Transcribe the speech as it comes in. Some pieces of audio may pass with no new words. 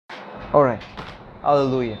All right.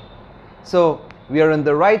 Hallelujah. So we are in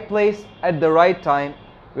the right place at the right time.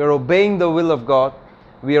 We are obeying the will of God.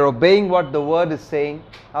 We are obeying what the word is saying.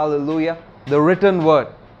 Hallelujah. The written word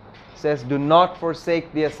says, do not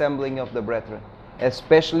forsake the assembling of the brethren,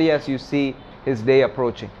 especially as you see his day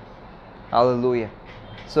approaching. Hallelujah.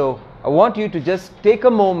 So I want you to just take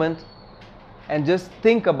a moment and just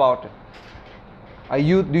think about it.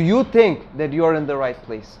 Do you think that you are in the right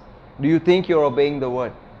place? Do you think you're obeying the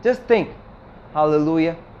word? Just think.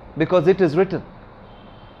 Hallelujah. Because it is written.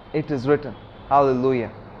 It is written.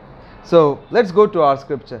 Hallelujah. So let's go to our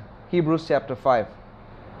scripture. Hebrews chapter 5.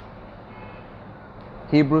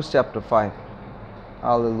 Hebrews chapter 5.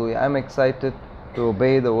 Hallelujah. I'm excited to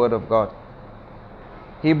obey the word of God.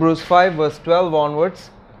 Hebrews 5 verse 12 onwards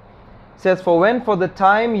says, for when for the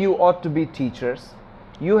time you ought to be teachers,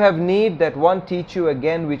 you have need that one teach you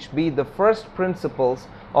again, which be the first principles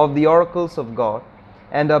of the oracles of God,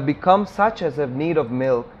 and are become such as have need of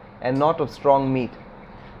milk, and not of strong meat.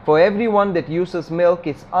 For everyone that uses milk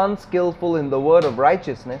is unskillful in the word of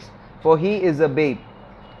righteousness, for he is a babe.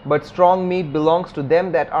 But strong meat belongs to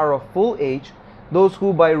them that are of full age, those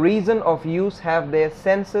who by reason of use have their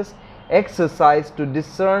senses exercised to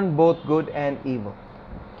discern both good and evil.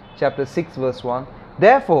 Chapter 6 verse 1.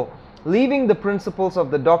 Therefore, leaving the principles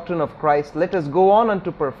of the doctrine of Christ, let us go on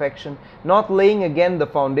unto perfection, not laying again the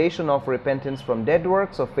foundation of repentance from dead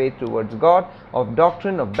works, of faith towards God, of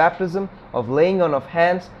doctrine, of baptism, of laying on of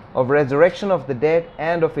hands, of resurrection of the dead,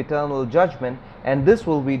 and of eternal judgment. And this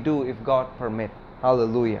will we do if God permit.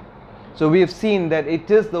 Hallelujah. So we have seen that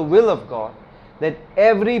it is the will of God that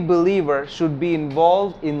every believer should be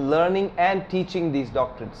involved in learning and teaching these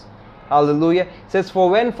doctrines. Hallelujah. It says, for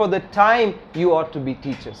when for the time you ought to be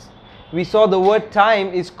teachers. We saw the word time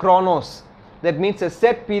is chronos. That means a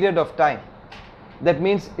set period of time. That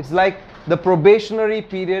means it's like the probationary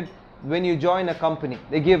period when you join a company.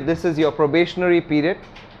 They give, this is your probationary period.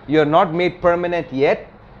 You're not made permanent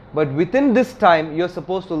yet, but within this time you're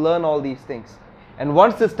supposed to learn all these things. And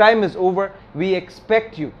once this time is over, we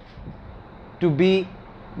expect you to be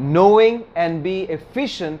knowing and be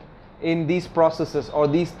efficient in these processes or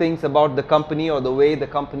these things about the company or the way the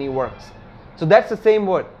company works. So that's the same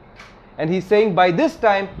word. And he's saying by this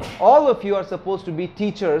time, all of you are supposed to be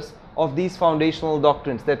teachers of these foundational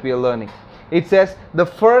doctrines that we are learning. It says the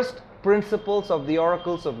first principles of the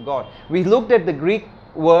oracles of God. We looked at the Greek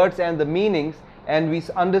words and the meanings, and we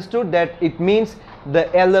understood that it means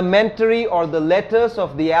the elementary or the letters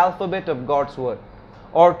of the alphabet of God's word.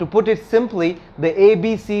 Or to put it simply, the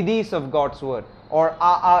ABCDs of God's word. Or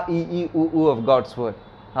A-A-E-E-U-U of God's word.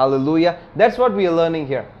 Hallelujah. That's what we are learning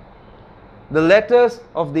here. The letters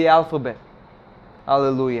of the alphabet.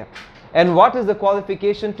 Hallelujah. And what is the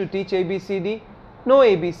qualification to teach ABCD? No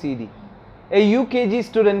ABCD. A UKG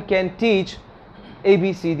student can teach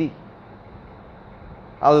ABCD.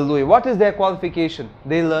 Hallelujah. What is their qualification?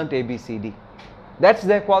 They learnt ABCD. That's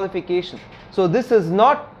their qualification. So this is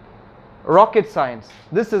not rocket science.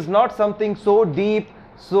 This is not something so deep,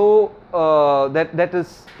 so that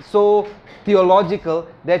is so theological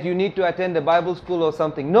that you need to attend a Bible school or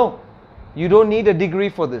something. No. You don't need a degree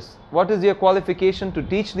for this. What is your qualification to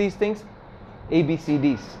teach these things?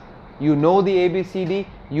 ABCDs. You know the ABCD,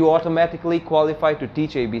 you automatically qualify to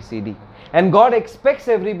teach ABCD. And God expects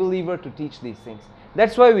every believer to teach these things.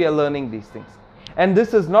 That's why we are learning these things. And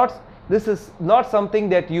this is not something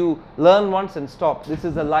that you learn once and stop. This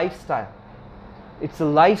is a lifestyle. It's a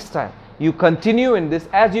lifestyle. You continue in this.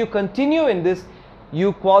 As you continue in this,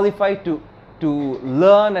 you qualify to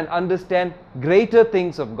learn and understand greater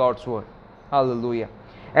things of God's word. Hallelujah.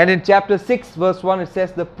 And in chapter 6 verse 1 it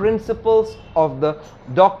says the principles of the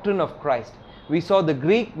doctrine of Christ. We saw the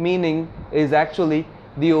Greek meaning is actually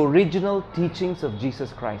the original teachings of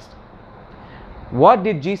Jesus Christ. What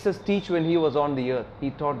did Jesus teach when he was on the earth? He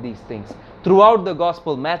taught these things. Throughout the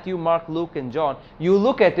gospel, Matthew, Mark, Luke and John, you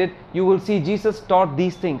look at it, you will see Jesus taught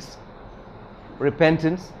these things.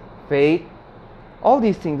 Repentance, faith, all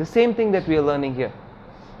these things, the same thing that we are learning here.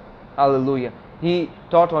 Hallelujah. He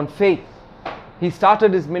taught on faith. He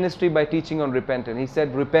started his ministry by teaching on repentance. He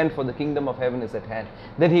said, repent for the kingdom of heaven is at hand.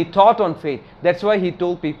 Then he taught on faith. That's why he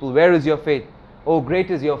told people, where is your faith? Oh, great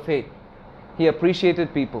is your faith. He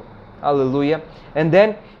appreciated people. Hallelujah. And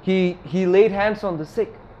then he laid hands on the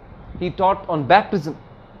sick. He taught on baptism.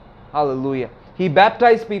 Hallelujah. He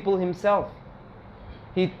baptized people himself.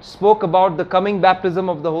 He spoke about the coming baptism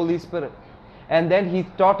of the Holy Spirit. And then he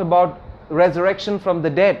taught about resurrection from the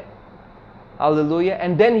dead. Hallelujah.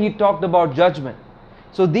 And then he talked about judgment.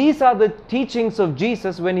 So these are the teachings of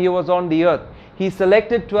Jesus when he was on the earth. He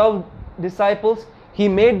selected 12 disciples. He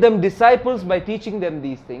made them disciples by teaching them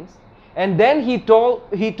these things. And then he told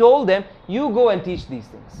them, you go and teach these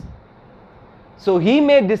things. So he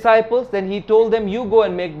made disciples, then he told them, you go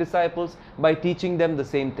and make disciples by teaching them the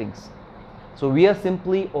same things. So we are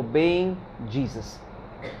simply obeying Jesus.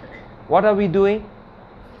 What are we doing?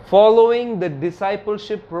 Following the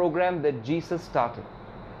discipleship program that Jesus started.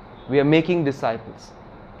 We are making disciples.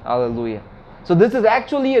 Hallelujah. So this is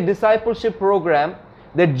actually a discipleship program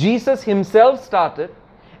that Jesus himself started,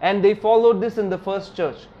 and they followed this in the first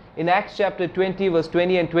church. In Acts chapter 20 verse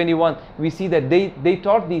 20 and 21, we see that they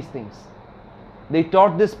taught these things. They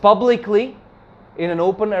taught this publicly in an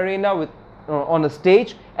open arena with on a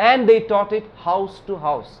stage, and they taught it house to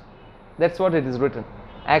house. That's what it is written.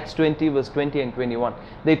 Acts 20 verse 20 and 21.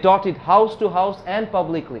 They taught it house to house and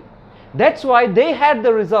publicly. That's why they had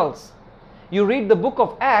the results. You read the book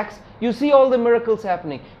of Acts, you see all the miracles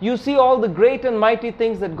happening. You see all the great and mighty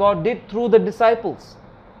things that God did through the disciples.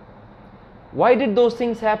 Why did those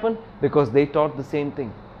things happen? Because they taught the same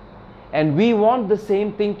thing. And we want the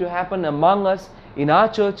same thing to happen among us, in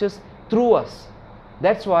our churches, through us.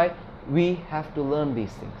 That's why we have to learn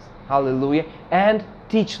these things. Hallelujah. And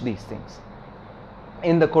teach these things.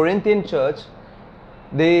 In the Corinthian church,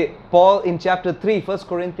 Paul in chapter 3, 1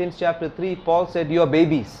 Corinthians chapter 3, Paul said, you are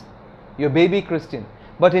babies. You're baby Christian.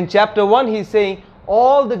 But in chapter 1, he's saying,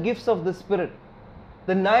 all the gifts of the Spirit,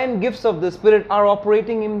 the 9 gifts of the Spirit are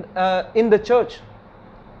operating in the church.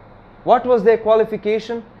 What was their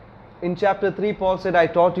qualification? In chapter 3, Paul said, I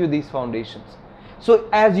taught you these foundations. So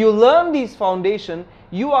as you learn these foundations,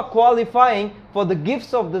 you are qualifying for the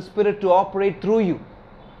gifts of the Spirit to operate through you.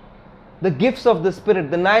 The gifts of the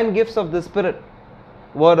Spirit, the 9 gifts of the Spirit.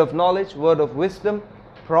 Word of knowledge, word of wisdom,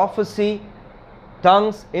 prophecy,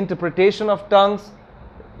 tongues, interpretation of tongues,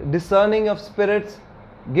 discerning of spirits,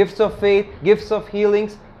 gifts of faith, gifts of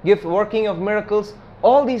healings, working of miracles.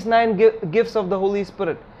 All these 9 gifts of the Holy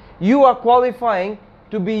Spirit. You are qualifying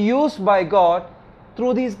to be used by God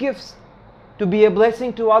through these gifts, to be a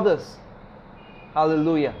blessing to others.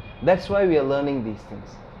 Hallelujah. That's why we are learning these things.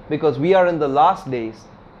 Because we are in the last days.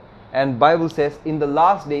 And Bible says, in the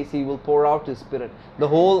last days He will pour out His Spirit. The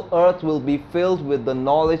whole earth will be filled with the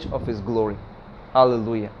knowledge of His glory.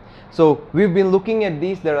 Hallelujah. So we've been looking at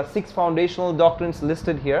these. There are 6 foundational doctrines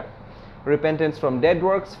listed here. Repentance from dead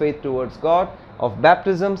works, faith towards God, of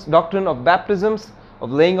baptisms, doctrine of baptisms,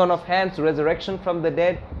 of laying on of hands, resurrection from the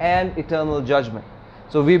dead, and eternal judgment.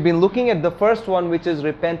 So we've been looking at the first one, which is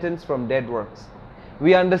repentance from dead works.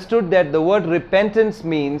 We understood that the word repentance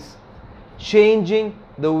means changing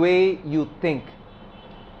the way you think.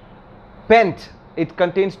 Pent, it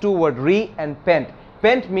contains 2 words, re and pent.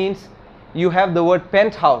 Pent means you have the word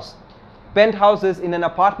penthouse. Penthouse is in an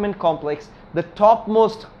apartment complex, the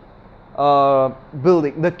topmost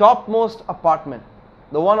building, the topmost apartment,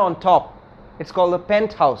 the one on top. It's called a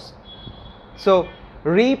penthouse. So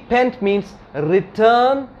repent means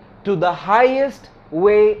return to the highest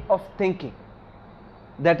way of thinking.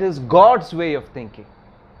 That is God's way of thinking.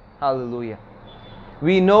 Hallelujah.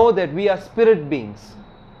 We know that we are spirit beings.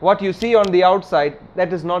 What you see on the outside,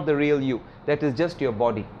 that is not the real you. That is just your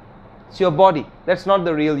body. It's your body. That's not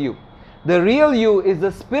the real you. The real you is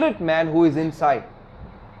the spirit man who is inside.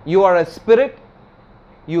 You are a spirit,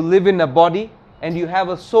 you live in a body, and you have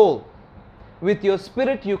a soul. With your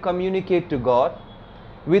spirit you communicate to God.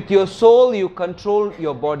 With your soul you control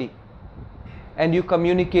your body. And you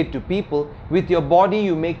communicate to people. With your body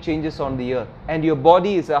you make changes on the earth. And your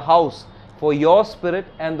body is a house for your spirit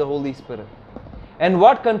and the Holy Spirit. And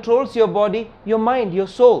what controls your body? Your mind, your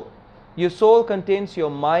soul. Your soul contains your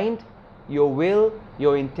mind, your will,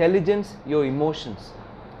 your intelligence, your emotions.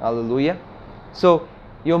 Hallelujah. So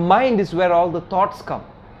your mind is where all the thoughts come.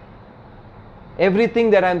 Everything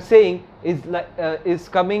that I'm saying is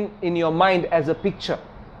coming in your mind as a picture.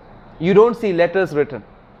 You don't see letters written.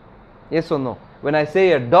 Yes or no? When I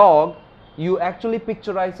say a dog, you actually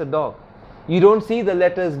picturize a dog. You don't see the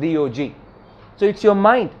letters D-O-G. So it's your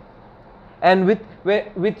mind. And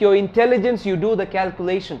with your intelligence, you do the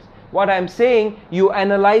calculations. What I'm saying, you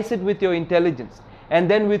analyze it with your intelligence. And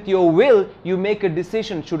then with your will, you make a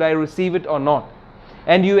decision, should I receive it or not?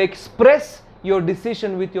 And you express your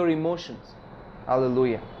decision with your emotions.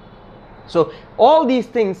 Hallelujah. So all these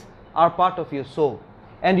things are part of your soul.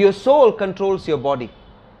 And your soul controls your body.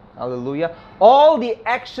 Hallelujah. All the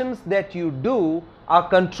actions that you do are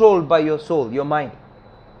controlled by your soul, your mind.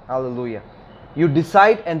 Hallelujah. You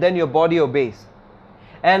decide and then your body obeys.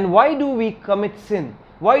 And why do we commit sin?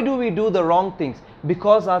 Why do we do the wrong things?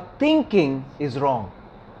 Because our thinking is wrong.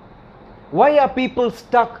 Why are people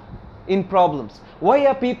stuck in problems? Why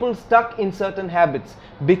are people stuck in certain habits?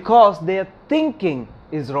 Because their thinking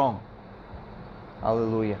is wrong.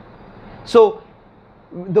 Hallelujah. So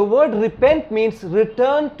the word repent means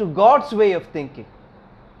return to God's way of thinking.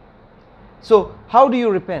 So how do you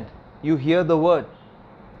repent? You hear the word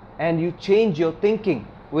and you change your thinking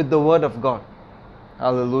with the word of God.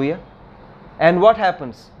 Hallelujah. And what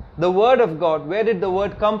happens? The word of God, where did the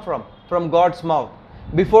word come from? From God's mouth.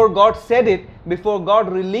 Before God said it, before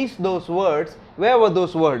God released those words, where were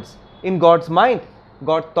those words? In God's mind.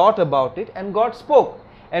 God thought about it and God spoke.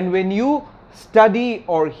 And when you study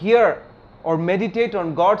or hear or meditate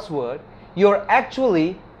on God's word, you're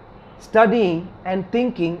actually studying and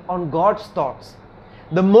thinking on God's thoughts.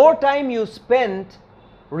 The more time you spend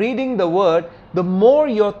reading the word, the more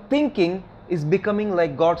your thinking is becoming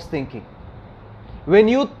like God's thinking. When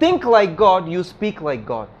you think like God, you speak like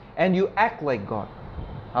God and you act like God.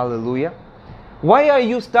 Hallelujah. Why are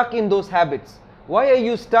you stuck in those habits? Why are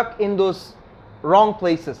you stuck in those wrong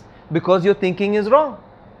places? Because your thinking is wrong.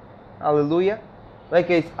 Hallelujah. Like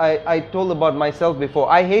I told about myself before,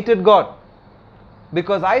 I hated God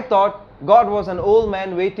because I thought God was an old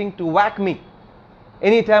man waiting to whack me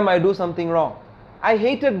anytime I do something wrong. I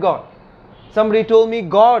hated God. Somebody told me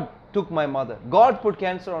God took my mother, God put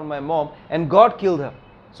cancer on my mom, and God killed her.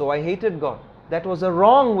 So I hated God. That was a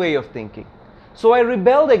wrong way of thinking. So I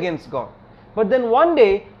rebelled against God. But then one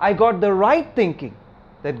day I got the right thinking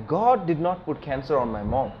that God did not put cancer on my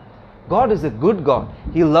mom. God is a good God.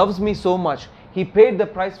 He loves me so much. He paid the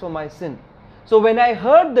price for my sin. So when I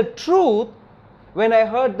heard the truth,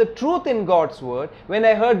 in God's word, when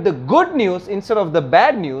I heard the good news instead of the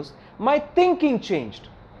bad news, my thinking changed.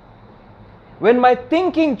 When my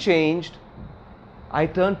thinking changed, I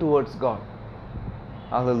turned towards God.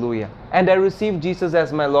 Hallelujah. And I received Jesus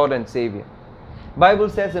as my Lord and Savior. Bible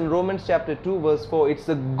says in Romans chapter 2 verse 4, it's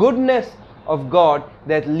the goodness of God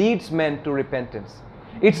that leads men to repentance.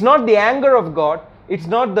 It's not the anger of God. It's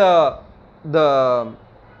not the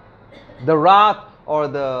wrath or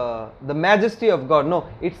the majesty of God. No,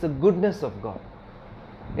 it's the goodness of God.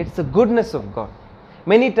 It's the goodness of God.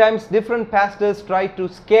 Many times different pastors try to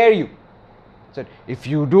scare you. Said, if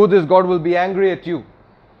you do this, God will be angry at you.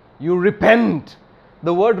 You repent.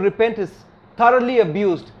 The word repent is thoroughly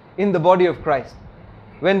abused in the body of Christ.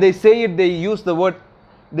 When they say it, they use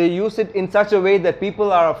it in such a way that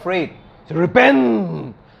people are afraid. So,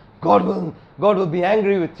 repent. God will be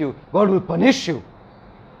angry with you. God will punish you.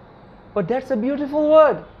 But that's a beautiful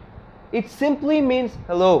word. It simply means,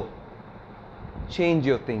 hello, change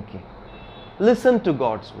your thinking. Listen to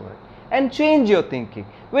God's word and change your thinking.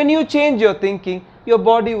 When you change your thinking, your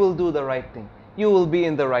body will do the right thing. You will be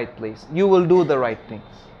in the right place. You will do the right things.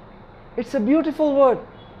 It's a beautiful word.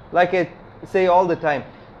 Like I say all the time,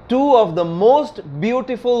 two of the most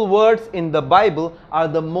beautiful words in the Bible are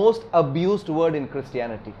the most abused word in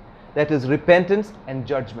Christianity. That is repentance and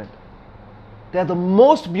judgment. They are the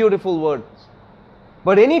most beautiful words.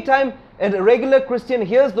 But anytime a regular Christian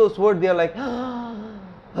hears those words, they are like,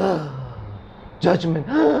 judgment.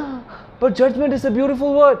 But judgment is a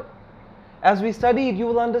beautiful word. As we study it, you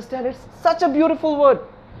will understand it's such a beautiful word.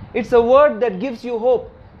 It's a word that gives you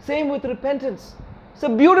hope. Same with repentance. It's a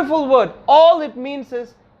beautiful word. All it means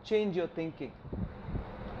is change your thinking.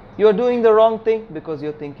 You're doing the wrong thing because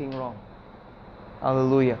you're thinking wrong.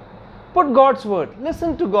 Hallelujah. Put God's word.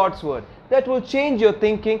 Listen to God's word. That will change your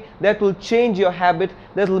thinking. That will change your habit.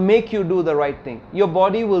 That will make you do the right thing. Your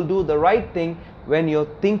body will do the right thing when your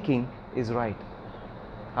thinking is right.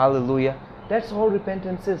 Hallelujah. That's all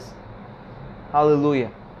repentance is.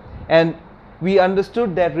 Hallelujah. And we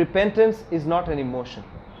understood that repentance is not an emotion.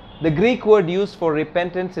 The Greek word used for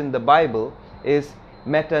repentance in the Bible is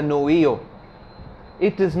metanoeo.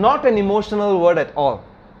 It is not an emotional word at all.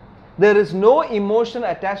 There is no emotion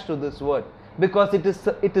attached to this word because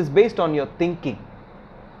it is based on your thinking.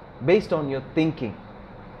 Based on your thinking.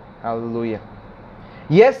 Hallelujah.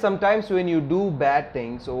 Yes, sometimes when you do bad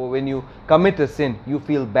things or when you commit a sin, you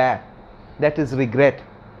feel bad. That is regret.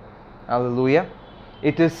 Hallelujah.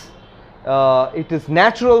 It is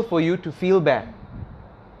natural for you to feel bad.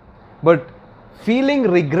 But feeling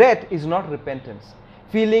regret is not repentance.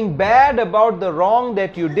 Feeling bad about the wrong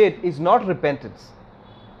that you did is not repentance.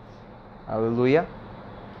 Hallelujah.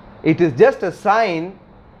 It is just a sign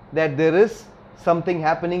that there is something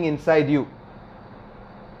happening inside you.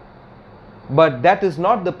 But that is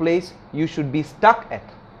not the place you should be stuck at.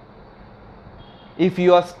 If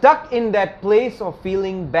you are stuck in that place of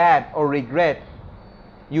feeling bad or regret,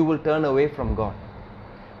 you will turn away from God.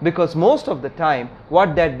 Because most of the time,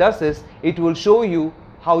 what that does is, it will show you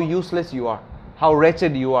how useless you are, how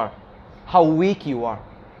wretched you are, how weak you are.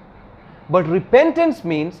 But repentance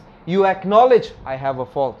means you acknowledge, I have a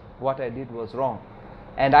fault, what I did was wrong,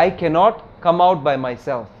 and I cannot come out by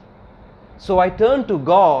myself. So I turn to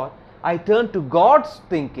God, I turn to God's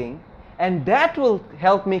thinking, and that will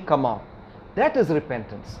help me come out. That is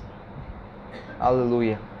repentance.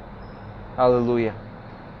 Hallelujah. Hallelujah.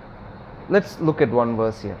 Let's look at one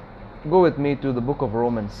verse here. Go with me to the book of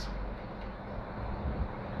Romans.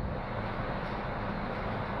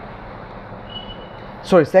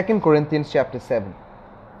 Sorry, 2 Corinthians chapter 7.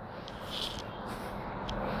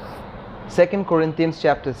 2 Corinthians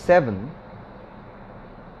chapter 7.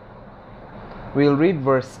 We'll read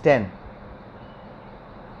verse 10.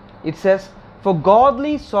 It says, "For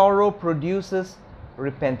godly sorrow produces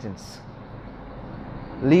repentance,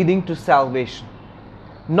 leading to salvation,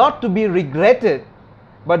 not to be regretted,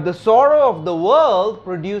 but the sorrow of the world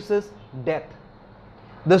produces death."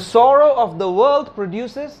 The sorrow of the world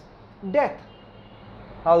produces death.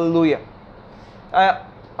 Hallelujah.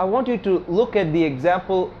 I want you to look at the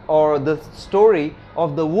example or the story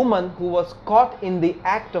of the woman who was caught in the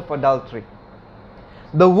act of adultery.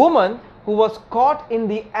 The woman who was caught in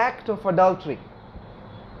the act of adultery.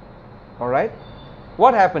 Alright?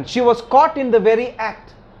 What happened? She was caught in the very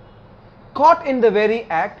act. Caught in the very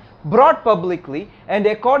act, brought publicly, and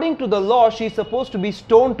according to the law, she is supposed to be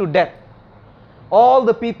stoned to death. All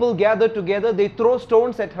the people gather together, they throw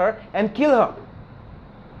stones at her and kill her.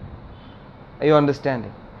 Are you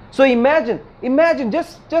understanding? So imagine,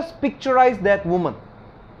 just picturize that woman.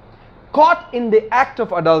 Caught in the act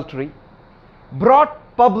of adultery, brought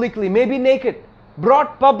publicly, maybe naked,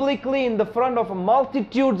 brought publicly in the front of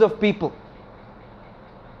multitudes of people.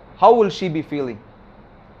 How will she be feeling?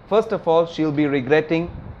 First of all, she'll be regretting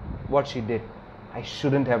what she did. I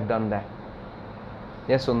shouldn't have done that.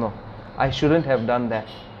 Yes or no? I shouldn't have done that.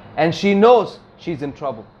 And she knows she's in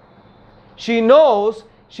trouble. She knows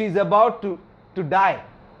she's about to die.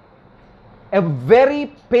 A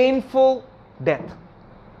very painful death.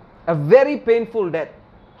 A very painful death.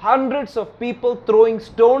 Hundreds of people throwing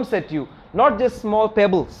stones at you. Not just small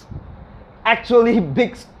pebbles. Actually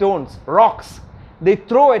big stones, rocks. They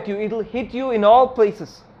throw at you. It'll hit you in all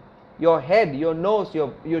places. Your head, your nose,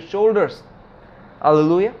 your shoulders.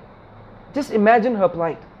 Hallelujah. Just imagine her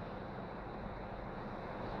plight.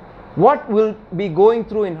 What will be going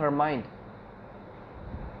through in her mind?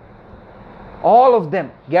 All of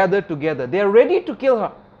them gathered together. They are ready to kill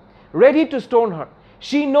her. Ready to stone her.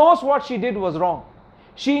 She knows what she did was wrong.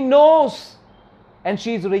 She knows. And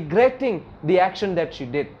she is regretting the action that she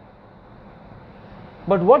did.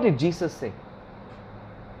 But what did Jesus say?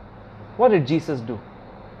 What did Jesus do?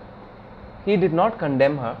 He did not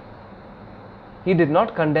condemn her. He did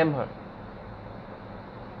not condemn her.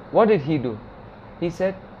 What did he do? He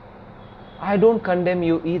said, I don't condemn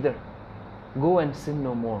you either. Go and sin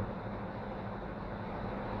no more.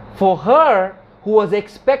 For her, who was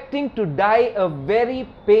expecting to die a very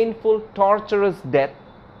painful, torturous death,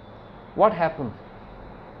 what happened?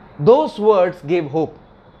 Those words gave hope.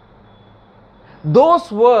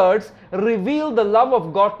 Those words revealed the love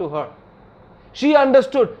of God to her. She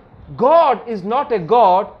understood God is not a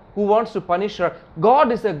God who wants to punish her.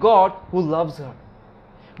 God is a God who loves her.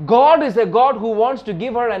 God is a God who wants to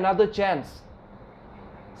give her another chance.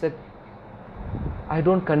 Said, I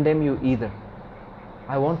don't condemn you either.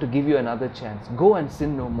 I want to give you another chance. Go and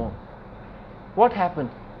sin no more. What happened?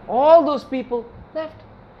 All those people left.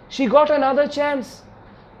 She got another chance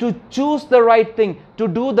to choose the right thing, to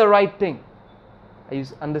do the right thing. Are you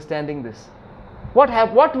understanding this? What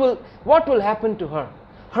will happen to her?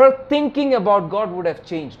 Her thinking about God would have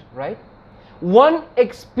changed, right? One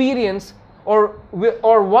experience or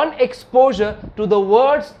one exposure to the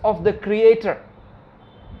words of the Creator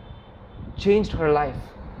changed her life.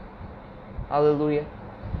 Hallelujah.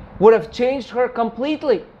 Would have changed her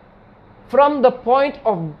completely from the point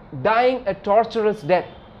of dying a torturous death.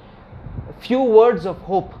 A few words of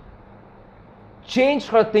hope changed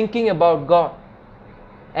her thinking about God.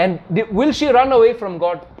 And will she run away from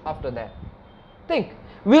God after that? Think.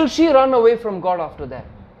 Will she run away from God after that?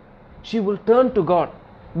 She will turn to God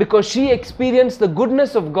because she experienced the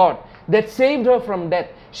goodness of God that saved her from death.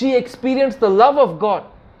 She experienced the love of God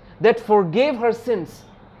that forgave her sins.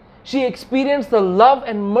 She experienced the love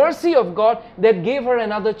and mercy of God that gave her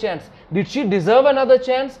another chance. Did she deserve another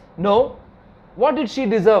chance? No. What did she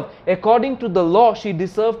deserve? According to the law, she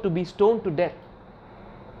deserved to be stoned to death.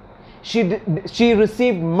 She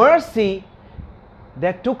received mercy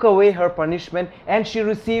that took away her punishment, and she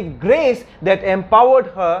received grace that empowered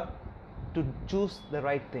her to choose the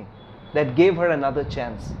right thing, that gave her another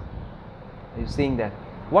chance. Are you seeing that?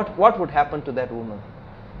 What would happen to that woman?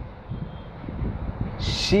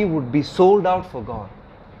 She would be sold out for God.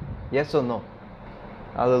 Yes or no?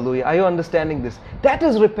 Hallelujah. Are you understanding this? That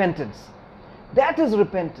is repentance. That is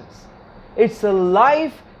repentance. It's a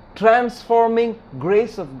life transforming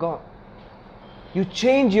grace of God. You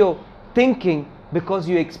change your thinking because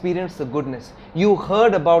you experienced the goodness. You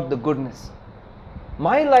heard about the goodness.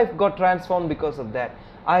 My life got transformed because of that.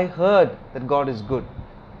 I heard that God is good.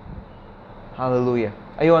 Hallelujah.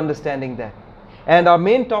 Are you understanding that? And our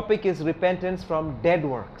main topic is repentance from dead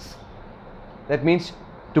works. That means,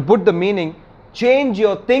 to put the meaning, change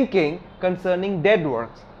your thinking concerning dead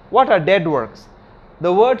works. What are dead works?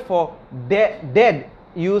 The word for dead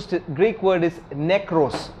used, Greek word is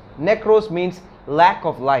nekros. Nekros means lack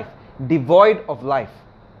of life, devoid of life.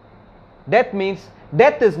 Death means,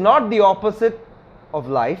 death is not the opposite of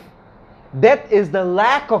life. Death is the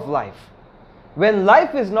lack of life. When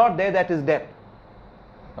life is not there, that is death.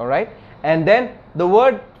 Alright? And then the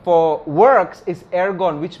word for works is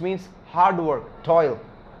ergon, which means hard work, toil.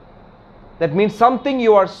 That means something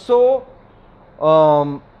you are so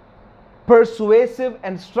persuasive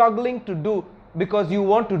and struggling to do because you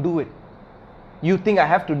want to do it. You think I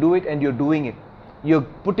have to do it and you're doing it. You're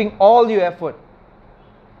putting all your effort.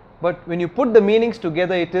 But when you put the meanings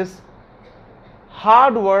together, it is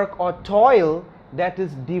hard work or toil that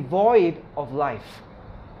is devoid of life.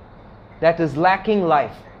 That is lacking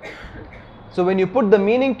life. So when you put the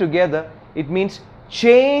meaning together, it means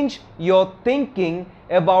change your thinking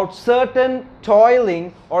about certain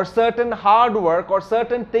toiling or certain hard work or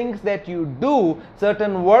certain things that you do,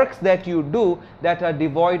 certain works that you do that are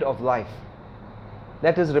devoid of life.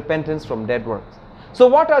 That is repentance from dead works. So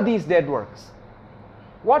what are these dead works?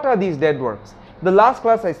 What are these dead works? The last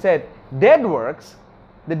class I said, dead works,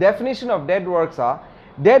 the definition of dead works are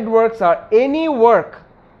any work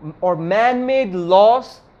or man-made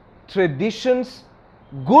laws, traditions,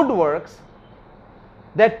 good works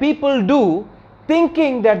that people do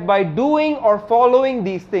thinking that by doing or following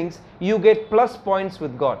these things you get plus points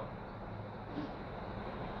with God.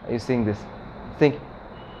 Are you seeing this? Think.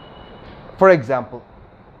 For example,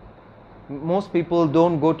 most people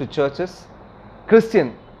don't go to churches.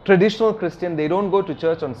 Christian, traditional Christian, they don't go to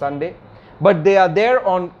church on Sunday, but they are there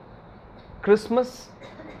on Christmas,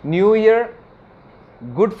 New Year,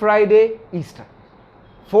 Good Friday, Easter.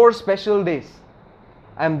 4 special days.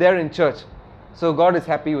 I am there in church. So God is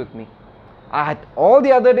happy with me. All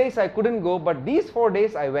the other days I couldn't go, but these 4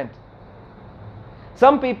 days I went.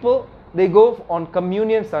 Some people, they go on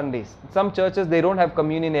communion Sundays. Some churches, they don't have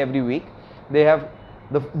communion every week. They have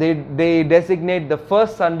they designate the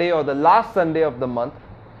first Sunday or the last Sunday of the month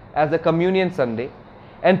as a communion Sunday.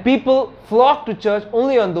 And people flock to church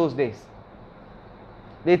only on those days.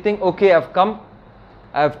 They think, okay, I've come,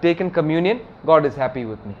 I've taken communion, God is happy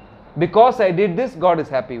with me. Because I did this, God is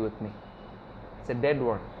happy with me. It's a dead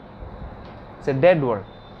work. It's a dead work.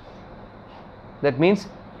 That means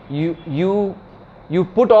you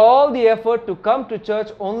put all the effort to come to church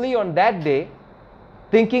only on that day,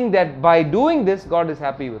 thinking that by doing this, God is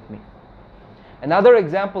happy with me. Another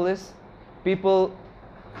example is people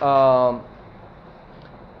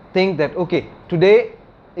think that, okay, today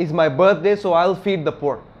is my birthday, so I'll feed the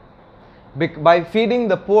poor. By feeding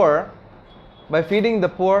the poor,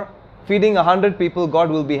 feeding 100 people, God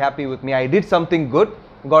will be happy with me. I did something good,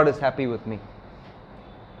 God is happy with me.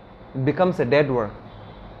 It becomes a dead work.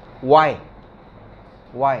 Why?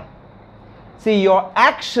 Why? See, your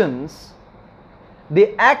actions,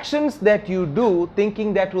 the actions that you do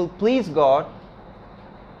thinking that will please God,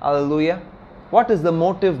 hallelujah, what is the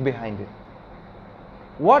motive behind it?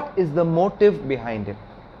 What is the motive behind it?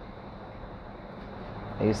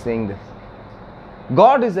 Are you saying this?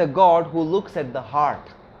 God is a God who looks at the heart.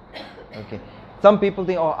 Okay. Some people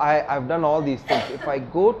think, oh, I've done all these things. If I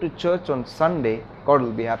go to church on Sunday, God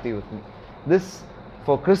will be happy with me. This,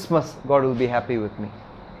 for Christmas, God will be happy with me.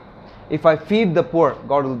 If I feed the poor,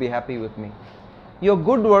 God will be happy with me. Your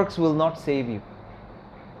good works will not save you.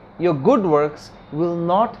 Your good works will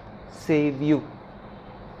not save you.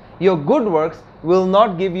 Your good works will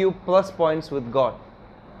not give you plus points with God.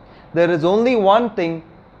 There is only one thing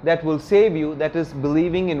that will save you, that is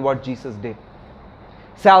believing in what Jesus did.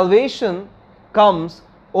 Salvation comes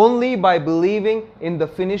only by believing in the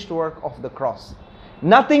finished work of the cross.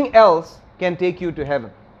 Nothing else can take you to heaven.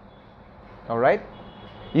 Alright?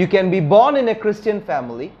 You can be born in a Christian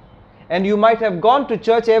family and you might have gone to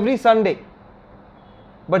church every Sunday,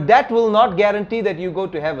 but that will not guarantee that you go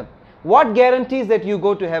to heaven. What guarantees that you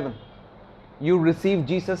go to heaven? You receive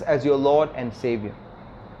Jesus as your Lord and Savior.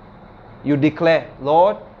 You declare,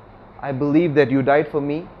 Lord, I believe that you died for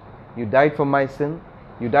me, you died for my sin,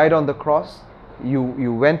 you died on the cross,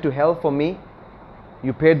 you went to hell for me,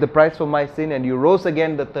 you paid the price for my sin, and you rose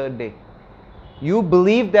again the 3rd day. You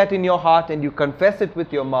believe that in your heart and you confess it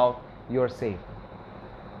with your mouth, you are saved.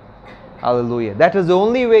 Hallelujah. That is the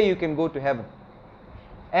only way you can go to heaven.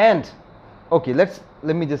 And okay, let's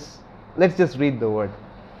just read the word.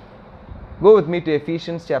 Go with me to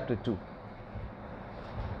Ephesians chapter 2.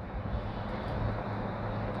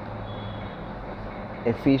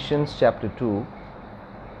 Ephesians chapter 2.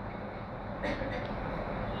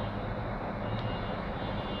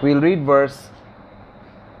 We'll read verse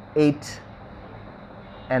 8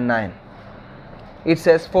 and 9. It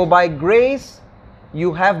says, "For by grace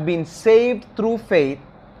you have been saved through faith,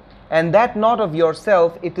 and that not of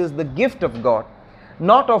yourself, it is the gift of God,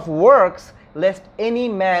 not of works, lest any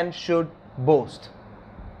man should boast."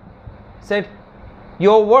 Said,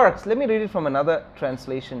 your works. Let me read it from another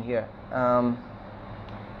translation here.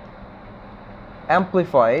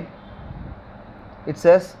 Amplified. It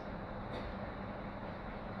says,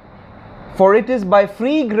 "For it is by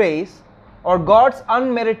free grace or God's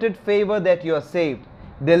unmerited favor that you are saved,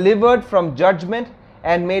 delivered from judgment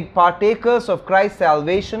and made partakers of Christ's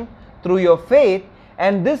salvation through your faith.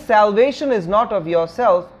 And this salvation is not of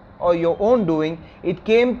yourself or your own doing,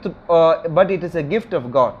 but it is a gift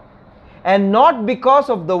of God. And not because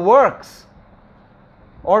of the works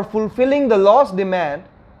or fulfilling the law's demand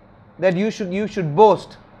that you should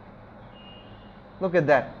boast." Look at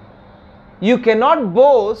that. You cannot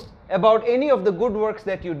boast about any of the good works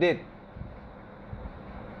that you did.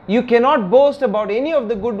 You cannot boast about any of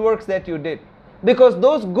the good works that you did, because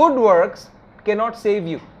those good works cannot save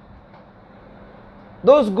you.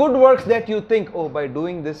 Those good works that you think, oh, by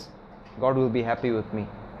doing this, God will be happy with me,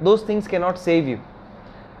 those things cannot save you.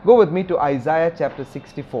 Go with me to Isaiah chapter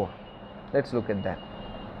 64. Let's look at that.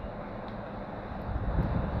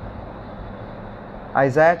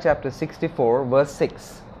 Isaiah chapter 64 verse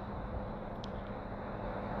 6.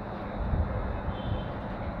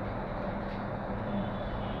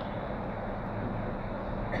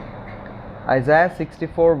 Isaiah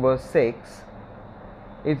 64 verse 6.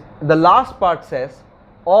 The last part says,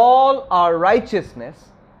 "All our righteousness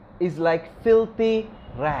is like filthy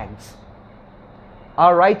rags."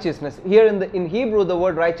 Our righteousness, here in Hebrew the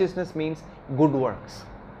word righteousness means good works.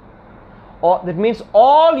 That means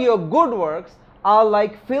all your good works are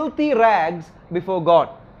like filthy rags before God.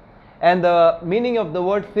 And the meaning of the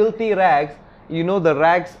word filthy rags, you know the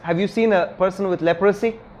rags, have you seen a person with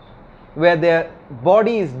leprosy where their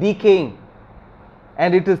body is decaying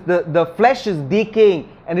and it is the flesh is decaying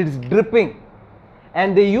and it is dripping,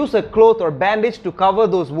 and they use a cloth or bandage to cover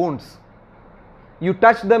those wounds. You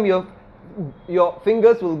touch them, your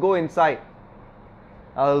fingers will go inside.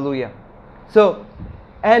 Hallelujah. So,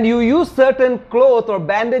 and you use certain cloth or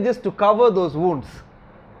bandages to cover those wounds.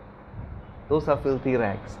 Those are filthy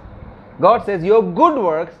rags. God says your good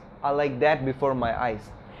works are like that before my eyes.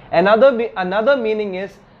 Another meaning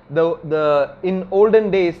is in olden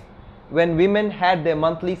days when women had their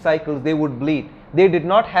monthly cycles, they would bleed. They did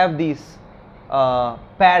not have these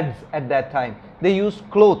pads at that time. They used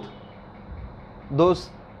cloth, those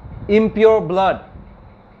impure blood.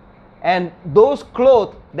 And those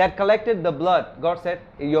clothes that collected the blood, God said,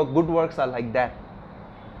 your good works are like that.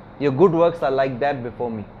 Your good works are like that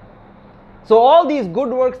before me. So all these good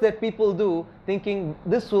works that people do, thinking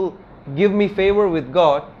this will give me favor with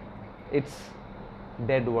God, it's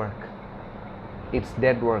dead work. It's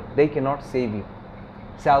dead work. They cannot save you.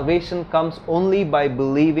 Salvation comes only by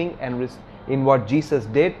believing in what Jesus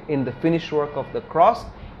did in the finished work of the cross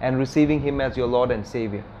and receiving Him as your Lord and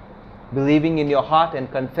Savior. Believing in your heart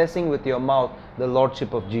and confessing with your mouth the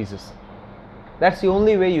Lordship of Jesus. That's the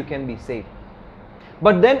only way you can be saved.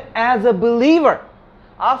 But then as a believer,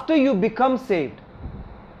 after you become saved,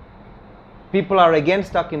 people are again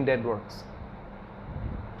stuck in dead works.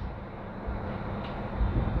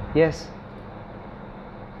 Yes.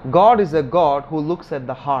 God is a God who looks at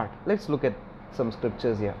the heart. Let's look at some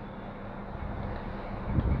scriptures here.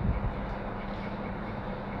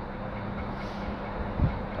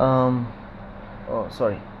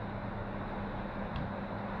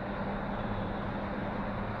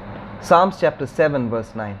 Psalms chapter 7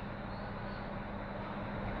 verse 9.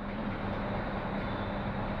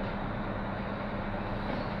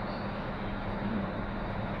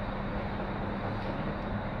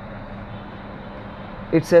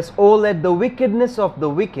 It says, "Oh, let the wickedness of the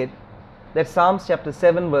wicked," that's Psalms chapter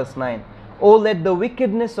 7 verse 9. "Oh, let the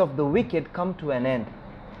wickedness of the wicked come to an end,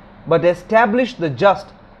 but establish the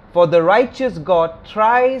just, for the righteous God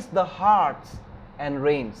tries the hearts and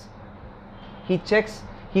reigns." He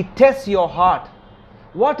tests your heart.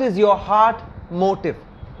 What is your heart motive?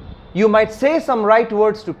 You might say some right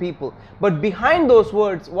words to people, but behind those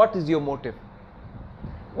words, what is your motive?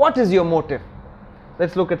 What is your motive?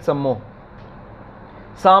 Let's look at some more.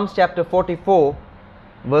 Psalms chapter 44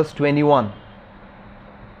 verse 21.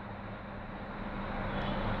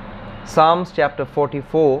 Psalms chapter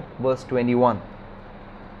 44, verse 21.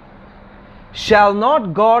 Shall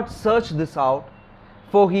not God search this out?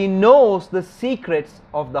 For He knows the secrets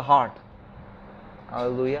of the heart.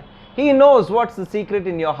 Hallelujah. He knows what's the secret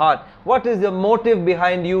in your heart. What is the motive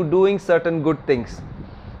behind you doing certain good things?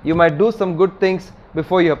 You might do some good things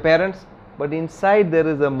before your parents, but inside there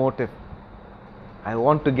is a motive. I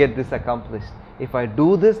want to get this accomplished. If I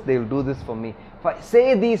do this, they'll do this for me. If I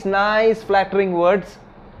say these nice, flattering words,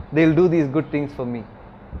 they'll do these good things for me.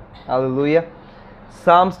 Hallelujah.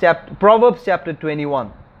 Proverbs chapter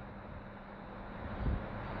 21.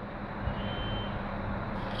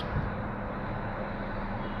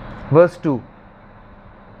 Verse 2.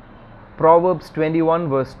 Proverbs 21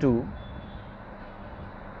 verse 2.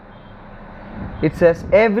 It says,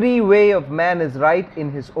 every way of man is right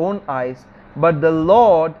in his own eyes, but the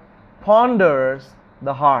Lord ponders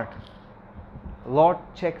the heart. Lord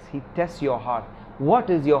checks, He tests your heart. What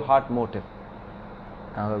is your heart motive?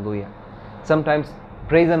 Hallelujah. Sometimes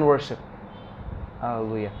praise and worship.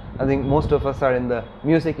 Hallelujah. I think most of us are in the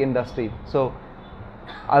music industry. So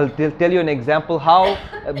I'll tell you an example how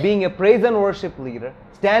being a praise and worship leader,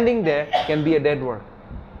 standing there can be a dead work.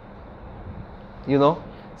 You know,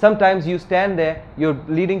 sometimes you stand there, you're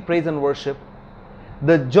leading praise and worship.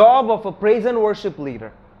 The job of a praise and worship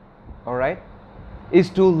leader, all right, is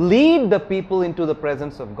to lead the people into the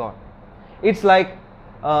presence of God. It's like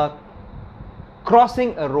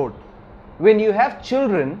crossing a road. When you have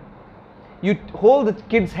children, you hold the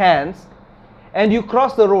kids' hands and you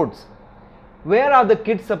cross the roads. Where are the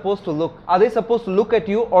kids supposed to look? Are they supposed to look at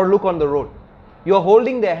you or look on the road? You are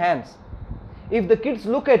holding their hands. If the kids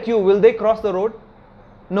look at you, will they cross the road?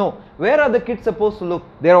 No. Where are the kids supposed to look?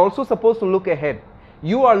 They are also supposed to look ahead.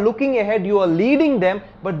 You are looking ahead, you are leading them,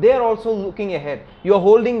 but they are also looking ahead. You are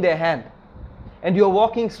holding their hand and you are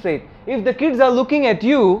walking straight. If the kids are looking at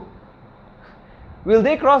you, will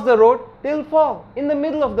they cross the road? They'll fall in the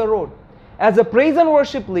middle of the road. As a praise and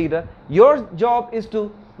worship leader, your job is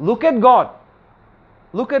to look at God.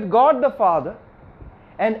 Look at God the Father,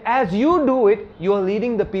 and as you do it, you are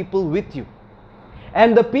leading the people with you.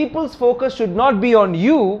 And the people's focus should not be on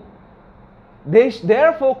you,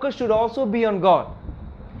 their focus should also be on God.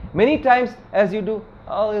 Many times as you do,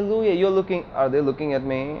 hallelujah, you're looking, are they looking at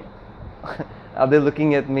me? Are they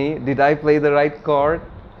looking at me? Did I play the right chord?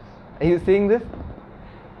 Are you seeing this?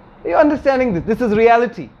 Are you understanding this? This is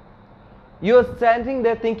reality. You're standing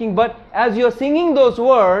there thinking, but as you're singing those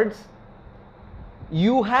words,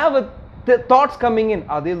 you have thoughts coming in.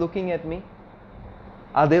 Are they looking at me?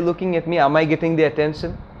 Are they looking at me? Am I getting their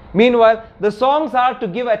attention? Meanwhile, the songs are to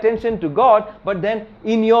give attention to God, but then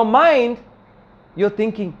in your mind, you're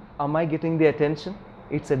thinking, am I getting their attention?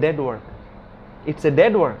 It's a dead work. It's a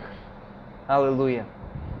dead work. Hallelujah.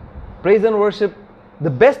 Praise and worship, the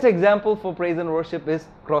best example for praise and worship is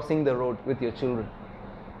crossing the road with your children.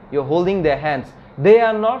 You're holding their hands. They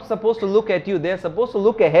are not supposed to look at you. They're supposed to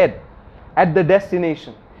look ahead at the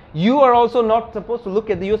destination. You are also not supposed to look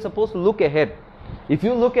at them. You're supposed to look ahead. If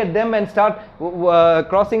you look at them and start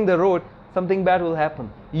crossing the road, something bad will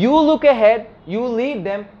happen. You look ahead, you lead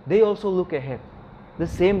them, they also look ahead. The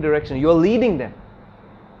same direction. You're leading them.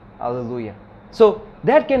 Hallelujah. So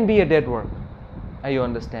that can be a dead work. Are you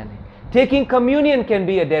understanding? Taking communion can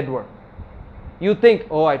be a dead work. You think,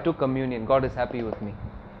 oh, I took communion. God is happy with me.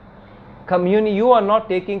 Communion, you are not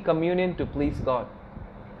taking communion to please God.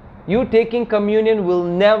 You taking communion will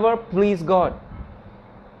never please God.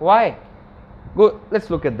 Why? Go, let's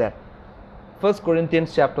look at that. 1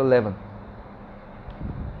 Corinthians chapter 11.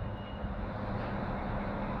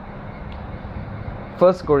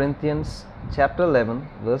 First Corinthians chapter 11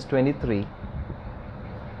 verse 23.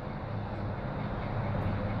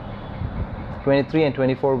 23 and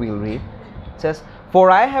 24 we'll read. It says, for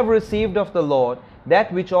I have received of the Lord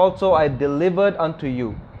that which also I delivered unto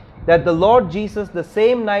you, that the Lord Jesus, the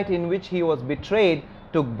same night in which He was betrayed,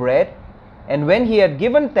 took bread, and when He had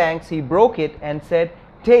given thanks, He broke it and said,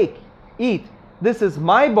 take, eat, this is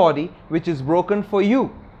my body which is broken for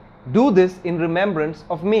you. Do this in remembrance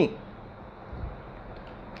of me.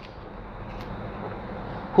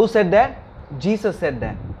 Who said that? Jesus said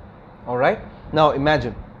that. Alright? Now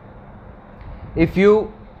imagine, if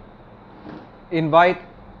you invite,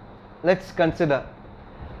 let's consider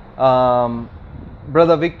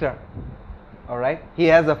Brother Victor. Alright? He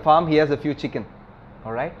has a farm, he has a few chicken.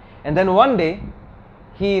 Alright? And then one day,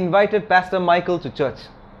 he invited Pastor Michael to church.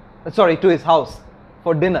 To his house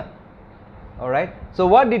for dinner. Alright? So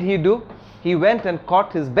what did he do? He went and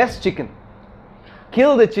caught his best chicken.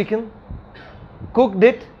 Killed the chicken, cooked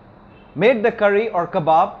it, made the curry or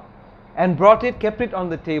kebab, and brought it, kept it on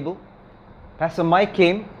the table. Pastor Mike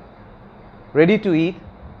came, ready to eat,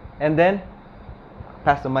 and then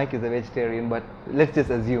Pastor Mike is a vegetarian, but let's just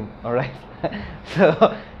assume, all right?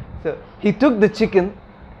 So he took the chicken,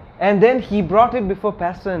 and then he brought it before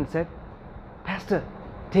Pastor and said, Pastor,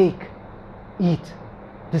 take, eat.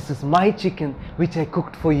 This is my chicken which I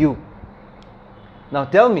cooked for you. Now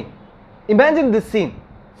tell me, imagine this scene,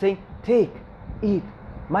 saying, take, eat,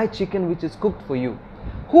 my chicken which is cooked for you.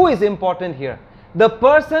 Who is important here? The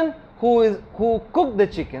person who cooked the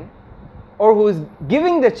chicken, or who is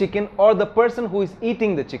giving the chicken, or the person who is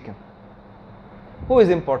eating the chicken? Who is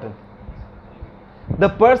important? The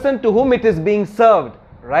person to whom it is being served,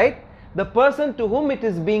 right? The person to whom it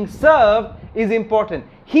is being served is important.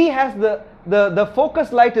 He has the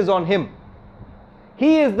focus light is on him.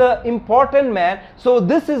 He is the important man, so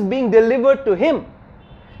this is being delivered to him.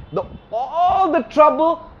 All the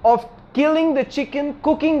trouble of killing the chicken,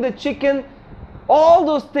 cooking the chicken, all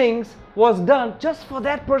those things was done just for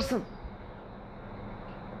that person,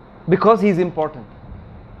 because he's important.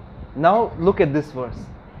 Now look at this verse.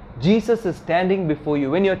 Jesus is standing before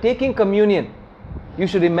you. When you're taking communion, you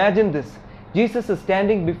should imagine this. Jesus is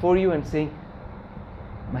standing before you and saying,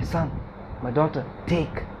 my son, my daughter,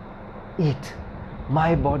 take, eat,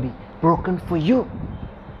 my body broken for you.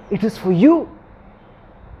 It is for you.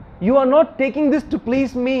 You are not taking this to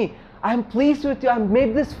please me. I'm pleased with you. I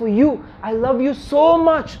made this for you. I love you so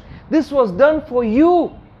much. This was done for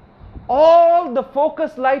you. All the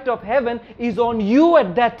focus light of heaven is on you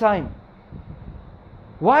at that time.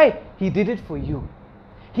 Why? He did it for you.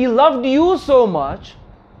 He loved you so much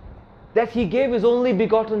that He gave His only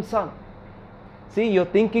begotten Son. See, your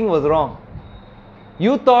thinking was wrong.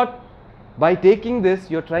 You thought by taking this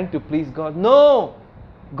you're trying to please God. No!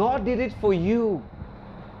 God did it for you.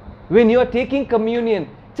 When you're taking communion,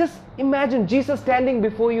 just imagine Jesus standing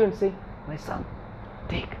before you and saying, my son,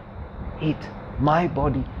 take, eat, my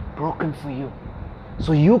body broken for you,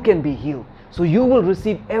 so you can be healed, so you will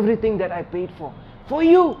receive everything that I paid for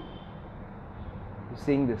you. You're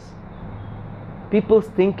seeing this. People's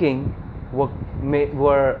thinking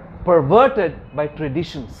were perverted by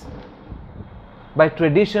traditions, by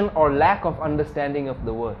tradition or lack of understanding of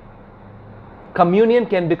the word. Communion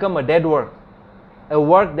can become a dead work, a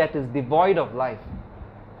work that is devoid of life.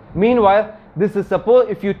 Meanwhile, this is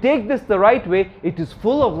if you take this the right way, it is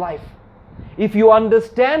full of life. If you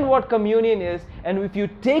understand what communion is, and if you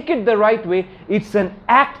take it the right way, it's an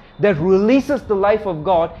act that releases the life of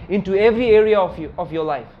God into every area of your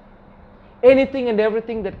life. Anything and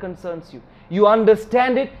everything that concerns you. You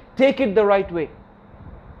understand it, take it the right way.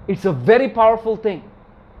 It's a very powerful thing.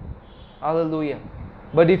 Hallelujah.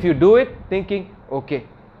 But if you do it thinking, okay,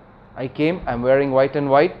 I came, I'm wearing white and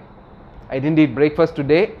white, I didn't eat breakfast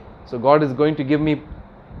today, so God is going to give me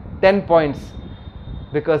 10 points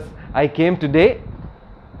because I came today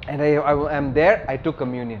and I am there, I took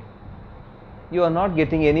communion. You are not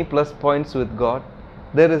getting any plus points with God.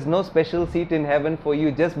 There is no special seat in heaven for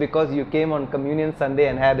you just because you came on Communion Sunday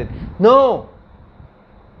and had it. No!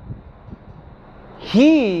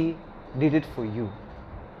 He did it for you.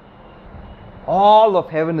 All of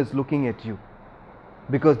heaven is looking at you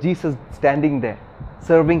because Jesus is standing there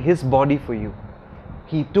serving His body for you.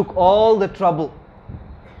 He took all the trouble.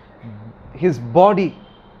 His body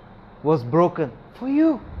was broken for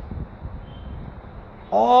you.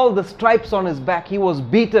 All the stripes on His back, He was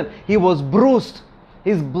beaten, He was bruised,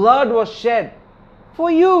 His blood was shed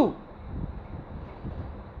for you.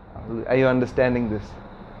 Are you understanding this?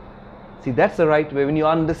 See, that's the right way. When you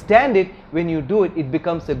understand it, when you do it, it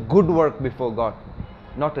becomes a good work before God,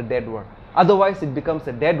 not a dead work. Otherwise, it becomes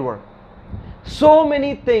a dead work. So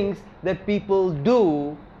many things that people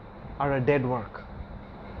do are a dead work.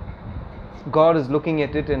 God is looking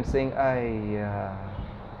at it and saying,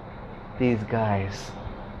 these guys.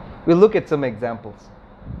 We'll look at some examples.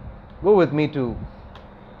 Go with me to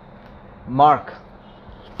Matthew.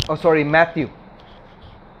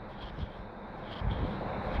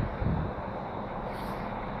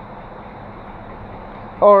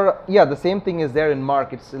 The same thing is there in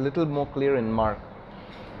Mark. It's a little more clear in Mark.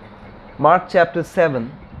 Mark chapter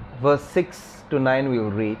 7, verse 6 to 9 we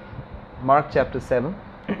will read. Mark chapter 7.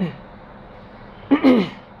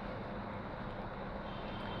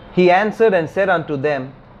 He answered and said unto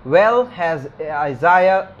them, well has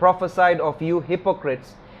Isaiah prophesied of you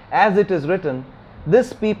hypocrites, as it is written,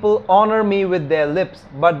 this people honor me with their lips,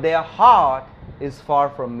 but their heart is far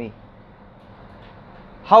from me.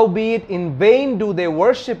 Howbeit in vain do they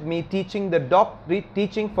worship me, teaching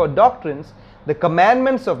for doctrines the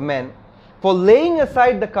commandments of men. For laying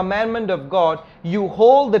aside the commandment of God, you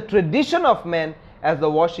hold the tradition of men, as the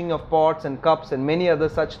washing of pots and cups and many other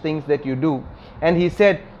such things that you do. And he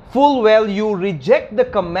said, full well you reject the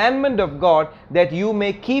commandment of God, that you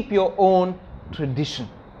may keep your own tradition.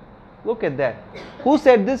 Look at that. Who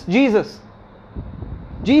said this? Jesus.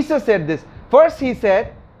 Jesus said this. First he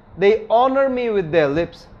said, they honor me with their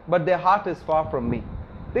lips, but their heart is far from me.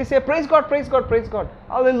 They say, praise God, praise God, praise God.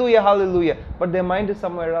 Hallelujah, hallelujah. But their mind is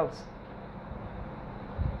somewhere else.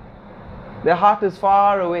 Their heart is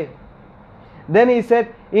far away. Then he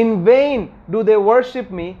said, in vain do they worship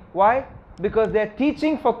me. Why? Because they are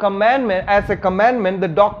teaching for commandment, as a commandment, the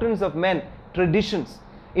doctrines of men, traditions,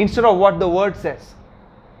 instead of what the word says.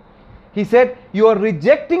 He said, you are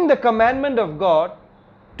rejecting the commandment of God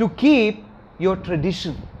to keep your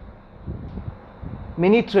tradition.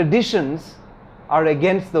 Many traditions are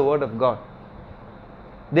against the word of God.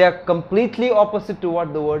 They are completely opposite to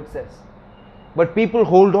what the word says. But people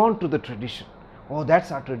hold on to the tradition. Oh,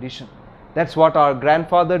 that's our tradition. That's what our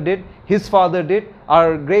grandfather did, his father did,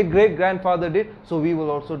 our great-great-grandfather did, so we will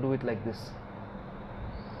also do it like this.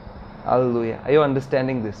 Hallelujah. Are you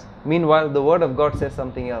understanding this? Meanwhile, the word of God says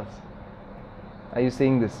something else. Are you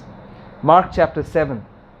seeing this? Mark chapter 7.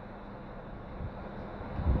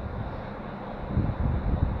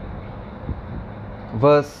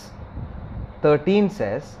 Verse 13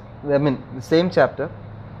 says, the same chapter,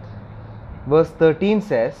 verse 13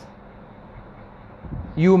 says,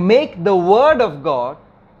 you make the word of God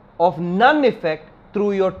of none effect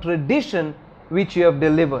through your tradition which you have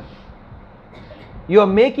delivered. You are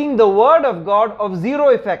making the word of God of zero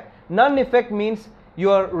effect. None effect means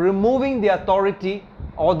you are removing the authority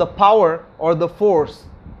or the power or the force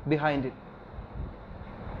behind it.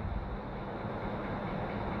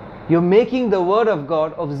 You're making the word of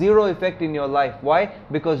God of zero effect in your life. Why?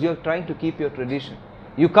 Because you're trying to keep your tradition.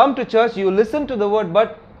 You come to church, you listen to the word,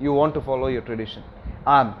 but you want to follow your tradition.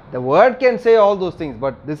 The word can say all those things,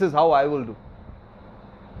 but this is how I will do.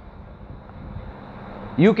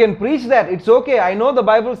 You can preach that, it's okay, I know the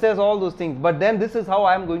Bible says all those things, but then this is how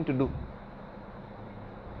I am going to do.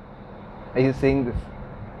 Are you saying this?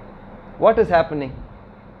 What is happening?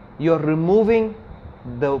 You are removing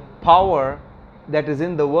the power that is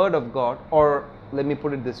in the word of God, or let me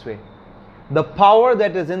put it this way. The power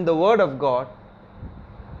that is in the word of God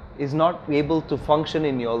is not able to function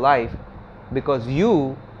in your life because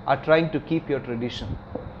you are trying to keep your tradition.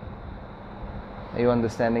 Are you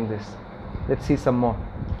understanding this? Let's see some more.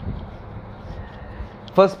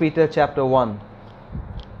 1 Peter chapter 1.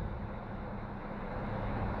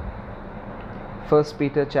 1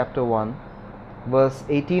 Peter chapter 1, verse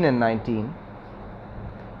 18 and 19.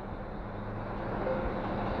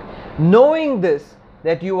 Knowing this,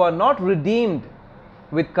 that you are not redeemed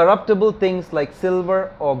with corruptible things like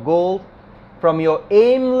silver or gold from your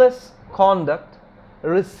aimless conduct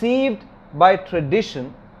received by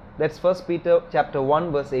tradition. That's 1 Peter chapter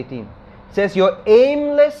 1 verse 18. It says your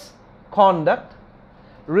aimless conduct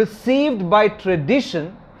received by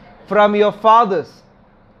tradition from your fathers.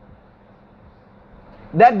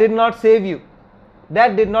 That did not save you.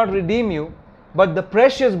 That did not redeem you. But the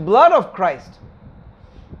precious blood of Christ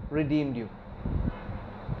redeemed you.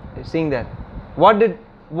 You're seeing that?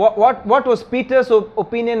 What was Peter's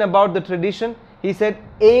opinion about the tradition? He said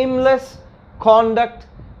aimless conduct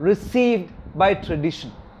received by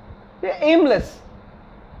tradition. They're aimless.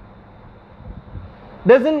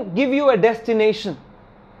 Doesn't give you a destination.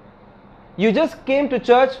 You just came to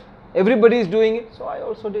church, everybody is doing it, so I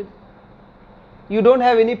also did. You don't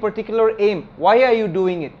have any particular aim. Why are you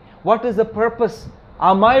doing it? What is the purpose?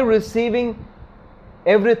 Am I receiving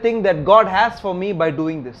everything that God has for me by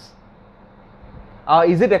doing this?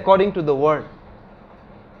 Is it according to the word?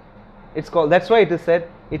 It's called, that's why it is said,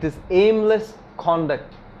 it is aimless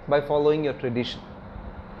conduct by following your tradition.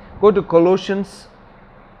 Go to Colossians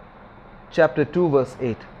chapter 2 verse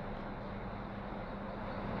 8.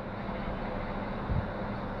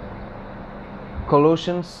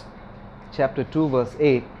 Colossians chapter 2 verse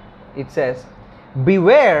 8, it says,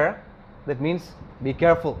 beware, that means be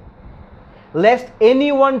careful, lest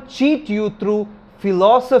anyone cheat you through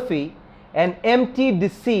philosophy and empty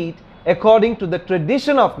deceit according to the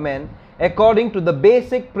tradition of men, according to the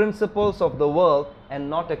basic principles of the world, and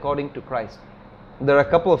not according to Christ. There are a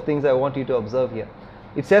couple of things I want you to observe here.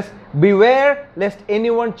 It says, beware lest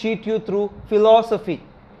anyone cheat you through philosophy.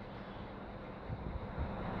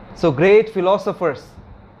 So great philosophers.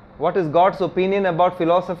 What is God's opinion about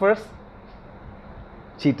philosophers?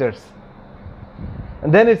 Cheaters.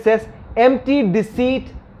 And then it says, empty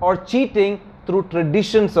deceit or cheating through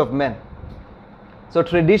traditions of men. So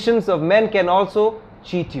traditions of men can also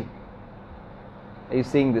cheat you. Are you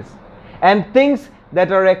seeing this? And things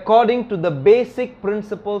that are according to the basic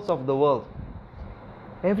principles of the world.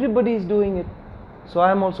 Everybody is doing it, so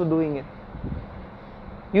I am also doing it.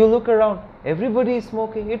 You look around, everybody is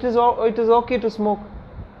smoking. It is okay to smoke.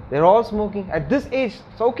 They're all smoking. At this age,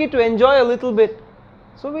 it's okay to enjoy a little bit.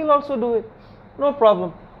 So we'll also do it. No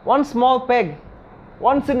problem. One small peg,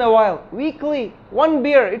 once in a while, weekly, one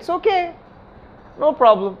beer, it's okay. No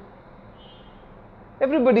problem.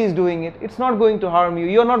 Everybody is doing it. It's not going to harm you.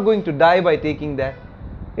 You're not going to die by taking that.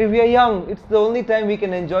 If we are young, it's the only time we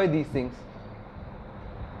can enjoy these things.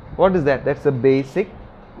 What is that? That's the basic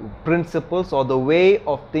principles or the way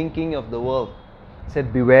of thinking of the world. It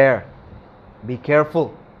said, beware. Be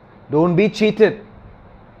careful. Don't be cheated.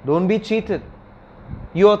 Don't be cheated.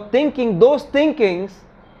 You're thinking, those thinkings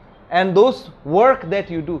and those work that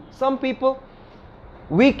you do. Some people,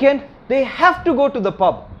 weekend, they have to go to the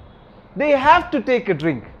pub. They have to take a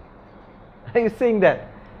drink. Are you saying that?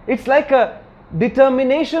 It's like a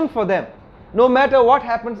determination for them. No matter what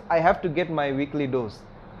happens, I have to get my weekly dose.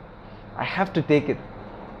 I have to take it.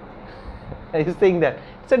 Are you saying that?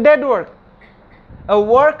 It's a dead work. A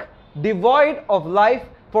work devoid of life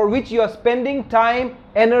for which you are spending time,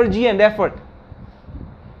 energy and effort.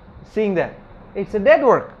 Seeing that? It's a dead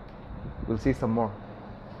work. We'll see some more.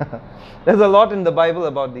 There's a lot in the Bible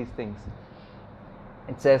about these things.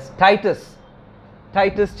 It says Titus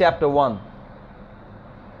chapter 1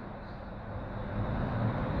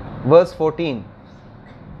 verse 14.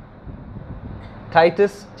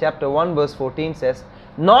 Titus chapter 1 verse 14 says,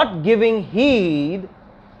 not giving heed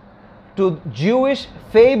to Jewish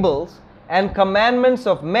fables and commandments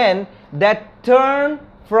of men that turn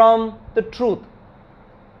from the truth.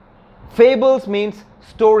 Fables means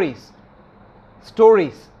stories.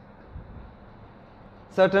 Stories.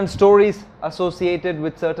 Certain stories associated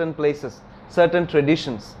with certain places, certain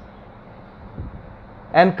traditions.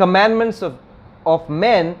 And commandments of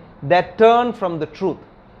men that turn from the truth.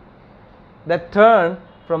 That turn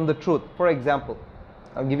from the truth. For example,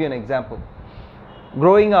 I'll give you an example.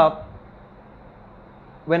 Growing up,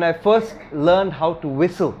 when I first learned how to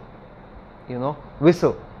whistle,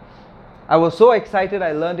 whistle. I was so excited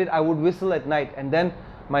I learned it. I would whistle at night, and then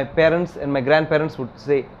my parents and my grandparents would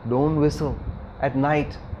say, don't whistle at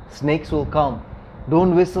night, snakes will come.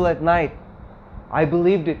 Don't whistle at night. I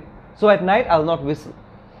believed it. So at night I'll not whistle.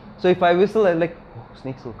 So if I whistle, I'm like, oh,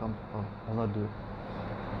 snakes will come. Oh, I'll not do it.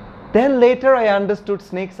 Then later I understood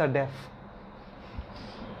snakes are deaf.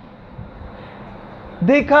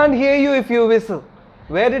 They can't hear you if you whistle.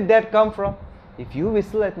 Where did that come from? If you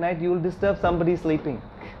whistle at night, you will disturb somebody sleeping.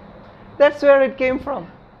 That's where it came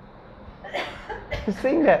from.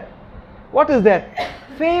 Saying that. What is that?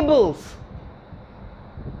 Fables.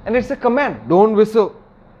 And it's a command. Don't whistle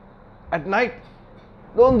at night.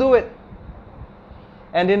 Don't do it.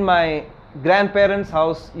 And in my grandparents'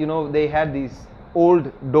 house, they had these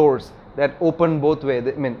old doors that open both ways.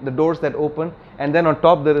 The doors that open, and then on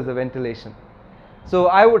top there is a ventilation. So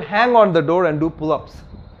I would hang on the door and do pull-ups.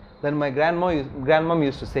 Then my grandmom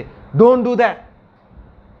used to say, don't do that.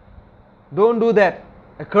 Don't do that.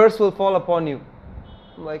 A curse will fall upon you.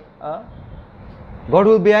 I'm like, God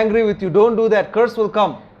will be angry with you. Don't do that. Curse will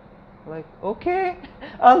come. I'm like, okay,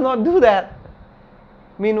 I'll not do that.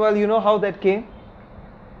 Meanwhile, you know how that came?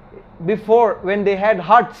 Before, when they had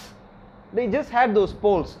huts, they just had those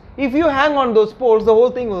poles. If you hang on those poles, the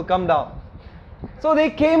whole thing will come down. So they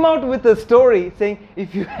came out with a story saying,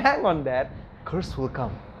 if you hang on that, curse will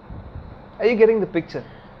come. Are you getting the picture?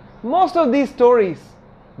 Most of these stories,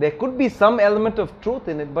 there could be some element of truth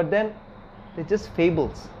in it, but then they're just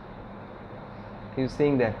fables. Are you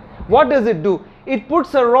seeing that? What does it do? It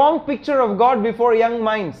puts a wrong picture of God before young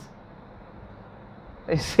minds.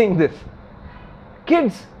 Are you seeing this?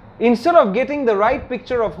 Kids, instead of getting the right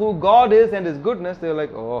picture of who God is and His goodness, they're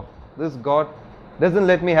like, oh, this God doesn't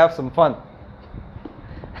let me have some fun.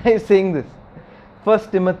 Are you seeing this? 1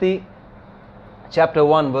 Timothy chapter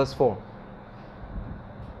 1 verse 4.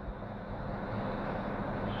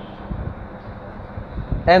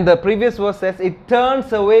 And the previous verse says, it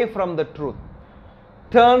turns away from the truth.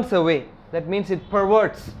 Turns away. That means it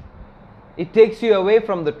perverts. It takes you away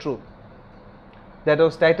from the truth. That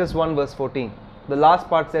was Titus 1 verse 14. The last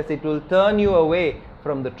part says it will turn you away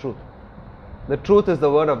from the truth. The truth is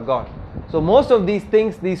the word of God. So most of these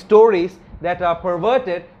things, these stories that are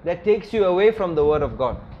perverted, that takes you away from the word of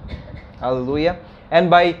God. Hallelujah. And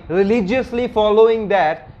by religiously following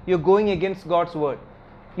that, you're going against God's word.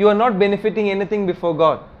 You are not benefiting anything before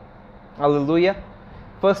God. Hallelujah.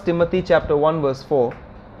 1 Timothy chapter 1 verse 4.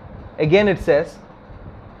 Again it says,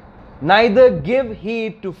 neither give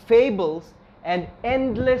heed to fables and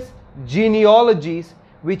endless genealogies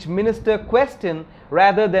which minister question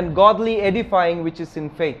rather than godly edifying which is in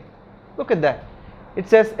faith. Look at that. It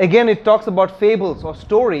says, again it talks about fables or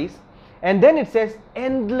stories, and then it says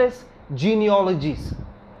endless genealogies.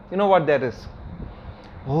 You know what that is?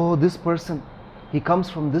 Oh, this person, he comes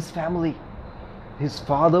from this family. His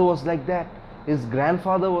father was like that. His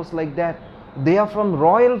grandfather was like that. They are from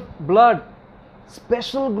royal blood.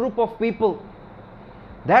 Special group of people.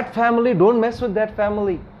 That family, don't mess with that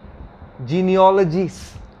family.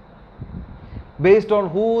 Genealogies. Based on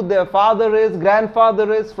who their father is,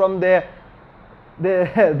 grandfather is, from their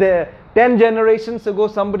 10 generations ago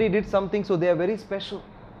somebody did something, so they are very special.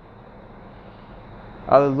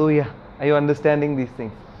 Hallelujah. Are you understanding these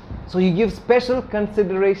things? So you give special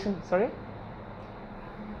consideration. Sorry?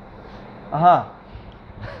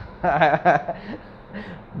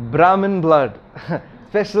 Brahmin blood.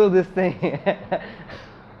 Special this thing.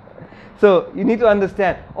 So you need to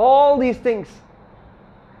understand all these things.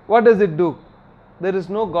 What does it do? There is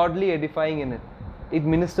no godly edifying in it. It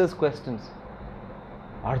ministers questions.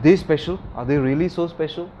 Are they special? Are they really so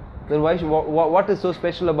special? Then what is so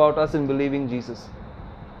special about us in believing Jesus?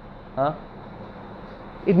 Huh?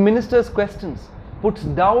 It ministers questions, puts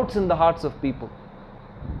doubts in the hearts of people.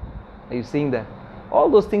 Are you seeing that? All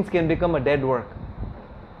those things can become a dead work.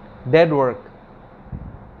 Dead work.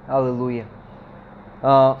 Hallelujah.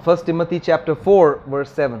 1 Timothy chapter 4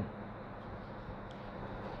 verse 7.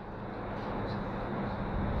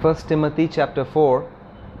 1 Timothy chapter 4.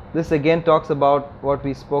 This again talks about what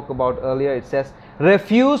we spoke about earlier. It says,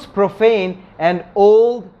 refuse profane and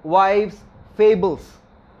old wives' fables.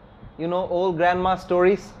 You know, old grandma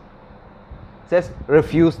stories? It says,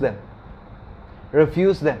 refuse them.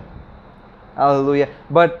 Refuse them. Hallelujah.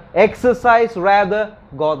 But exercise rather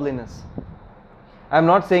godliness. I'm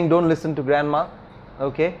not saying don't listen to grandma.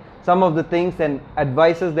 Okay? Some of the things and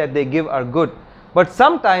advices that they give are good. But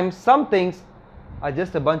sometimes some things are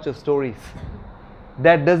just a bunch of stories.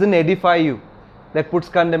 That doesn't edify you, that puts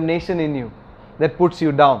condemnation in you, that puts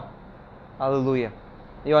you down. Hallelujah.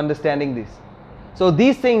 You're understanding this. So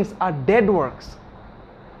these things are dead works.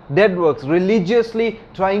 Dead works. Religiously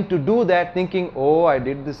trying to do that, thinking, oh, I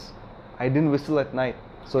did this. I didn't whistle at night,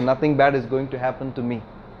 so nothing bad is going to happen to me.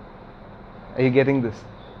 Are you getting this?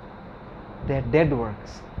 They're dead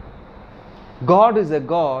works. God is a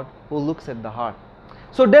God who looks at the heart.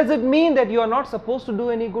 So does it mean that you are not supposed to do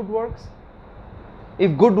any good works?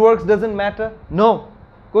 If good works doesn't matter? No.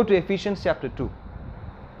 Go to Ephesians chapter 2.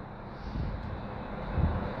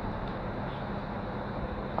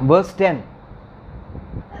 Verse 10.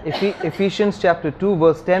 Ephesians chapter 2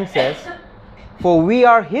 verse 10 says, for we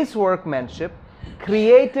are His workmanship,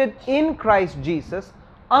 created in Christ Jesus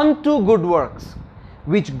unto good works,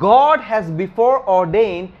 which God has before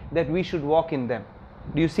ordained that we should walk in them.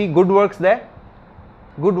 Do you see good works there?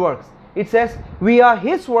 Good works. It says, we are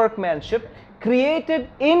His workmanship, created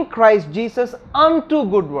in Christ Jesus unto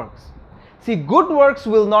good works. See, good works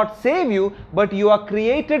will not save you, but you are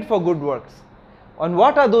created for good works. And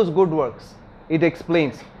what are those good works? It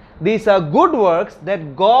explains. These are good works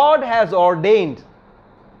that God has ordained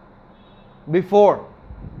before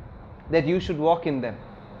that you should walk in them.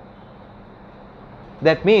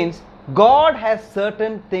 That means God has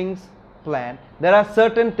certain things planned. There are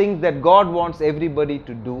certain things that God wants everybody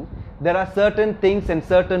to do. There are certain things and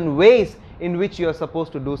certain ways in which you are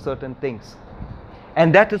supposed to do certain things.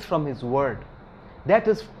 And that is from His Word.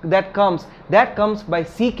 That comes by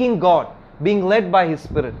seeking God, being led by His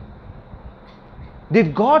Spirit.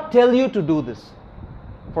 Did God tell you to do this?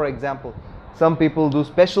 For example, some people do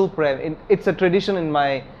special prayer. It's a tradition in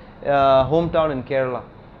my hometown in Kerala.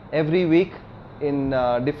 Every week in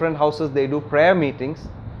different houses they do prayer meetings.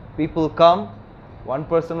 People come, one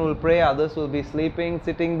person will pray, others will be sleeping,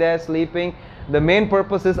 sitting there, sleeping. The main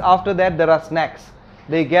purpose is after that there are snacks.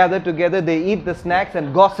 They gather together, they eat the snacks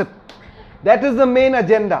and gossip. That is the main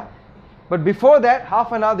agenda. But before that,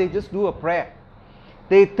 half an hour they just do a prayer.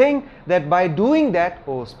 They think that by doing that,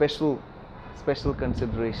 oh, special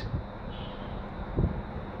consideration.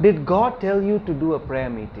 Did God tell you to do a prayer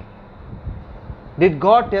meeting? Did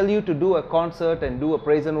God tell you to do a concert and do a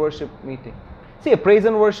praise and worship meeting? See, a praise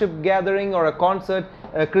and worship gathering or a concert,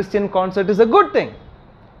 a Christian concert is a good thing.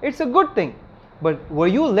 It's a good thing. But were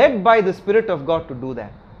you led by the Spirit of God to do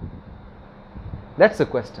that? That's the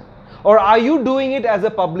question. Or are you doing it as a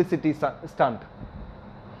publicity stunt?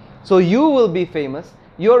 So you will be famous.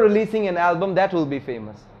 You're releasing an album that will be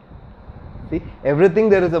famous. See, everything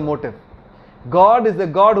there is a motive. God is the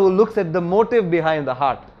God who looks at the motive behind the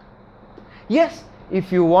heart. Yes,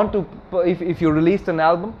 if you want to, if you released an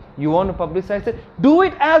album, you want to publicize it, do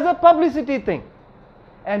it as a publicity thing.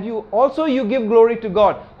 and you give glory to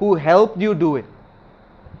God who helped you do it.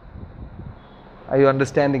 Are you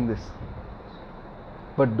understanding this?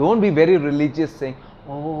 But don't be very religious saying,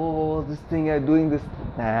 oh, this thing I'm doing this.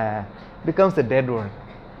 Nah, becomes a dead work.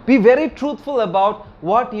 Be very truthful about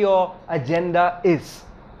what your agenda is.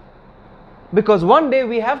 Because one day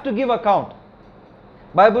we have to give account.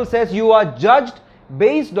 Bible says you are judged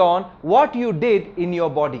based on what you did in your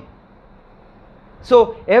body.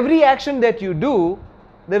 So every action that you do,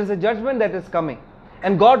 there is a judgment that is coming.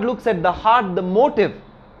 And God looks at the heart, the motive.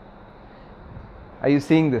 Are you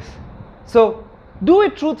seeing this? So do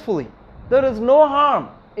it truthfully. There is no harm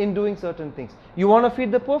in doing certain things. You want to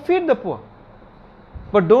feed the poor? Feed the poor.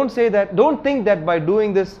 But don't think that by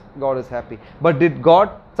doing this, God is happy. But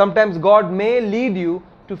sometimes God may lead you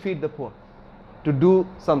to feed the poor, to do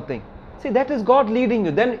something. See, that is God leading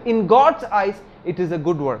you. Then in God's eyes, it is a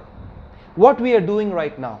good work. What we are doing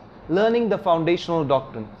right now, learning the foundational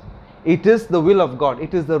doctrines, it is the will of God.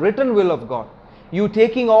 It is the written will of God. You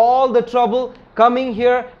taking all the trouble, coming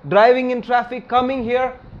here, driving in traffic, coming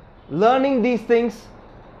here, learning these things.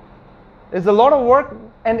 There's a lot of work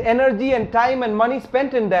and energy and time and money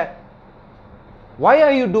spent in that. Why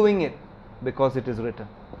are you doing it? Because it is written.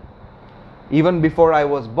 Even before I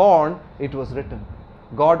was born, it was written.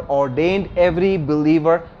 God ordained every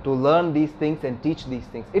believer to learn these things and teach these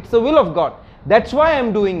things. It's the will of God. That's why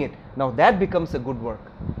I'm doing it. Now that becomes a good work.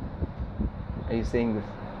 Are you saying this?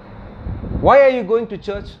 Why are you going to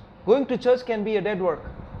church? Going to church can be a dead work.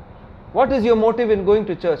 What is your motive in going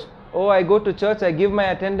to church? Oh, I go to church, I give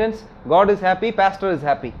my attendance, God is happy, pastor is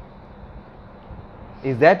happy.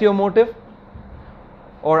 Is that your motive?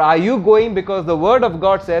 Or are you going because the word of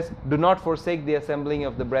God says, do not forsake the assembling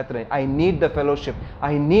of the brethren. I need the fellowship.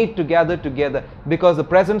 I need to gather together because the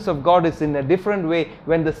presence of God is in a different way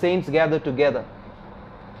when the saints gather together.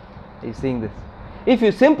 Are you seeing this? If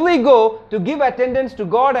you simply go to give attendance to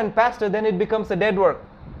God and pastor, then it becomes a dead work.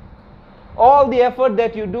 All the effort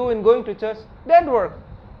that you do in going to church, dead work.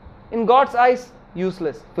 In God's eyes,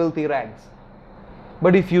 useless, filthy rags.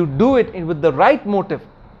 But if you do it with the right motive,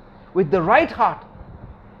 with the right heart,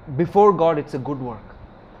 before God, it's a good work.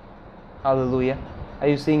 Hallelujah. Are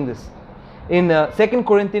you seeing this? In 2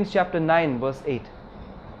 Corinthians chapter 9 verse 8.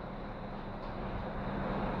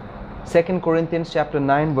 2 Corinthians chapter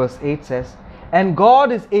 9 verse 8 says, and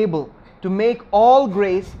God is able to make all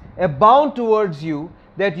grace abound towards you,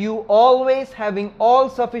 that you always having all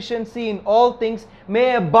sufficiency in all things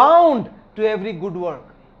may abound to every good work.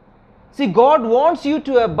 See, God wants you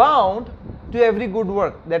to abound to every good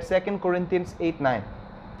work. That's 2 Corinthians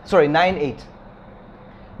 9:8.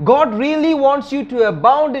 God really wants you to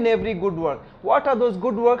abound in every good work. What are those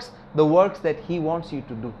good works? The works that He wants you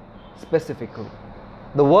to do specifically.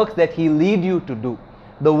 The works that He lead you to do.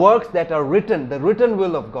 The works that are written, the written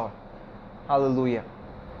will of God. Hallelujah.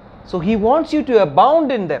 So He wants you to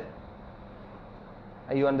abound in them.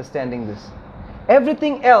 Are you understanding this?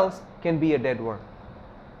 Everything else can be a dead work.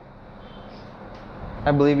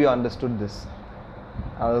 I believe you understood this.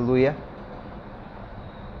 Hallelujah.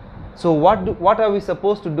 So what are we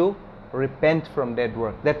supposed to do? Repent from dead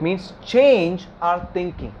work. That means change our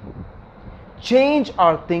thinking. Change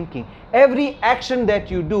our thinking. Every action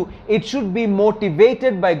that you do, it should be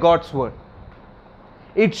motivated by God's word.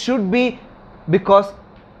 It should be because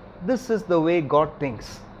this is the way God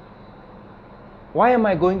thinks. Why am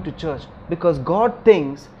I going to church? Because God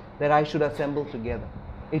thinks that I should assemble together.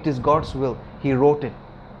 It is God's will. He wrote it.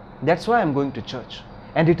 That's why I'm going to church.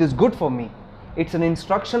 And it is good for me. It's an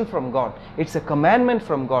instruction from God. It's a commandment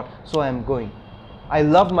from God. So I am going. I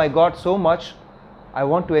love my God so much. I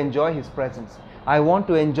want to enjoy His presence. I want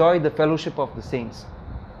to enjoy the fellowship of the saints.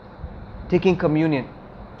 Taking communion.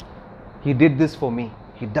 He did this for me.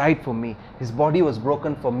 He died for me. His body was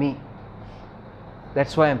broken for me.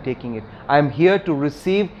 That's why I'm taking it. I'm here to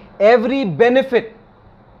receive every benefit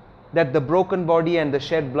that the broken body and the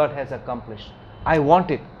shed blood has accomplished. I want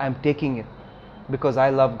it. I'm taking it because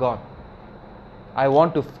I love God. I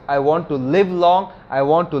want to live long. I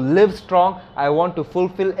want to live strong. I want to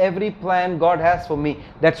fulfill every plan God has for me.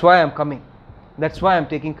 That's why I'm coming. That's why I'm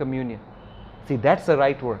taking communion. See, that's the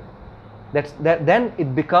right work. Then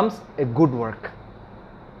it becomes a good work.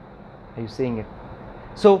 Are you seeing it?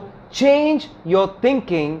 So change your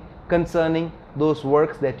thinking concerning those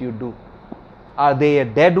works that you do. Are they a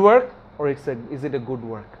dead work or is it a good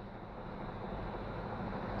work?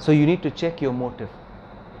 So you need to check your motive.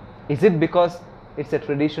 Is it because it's a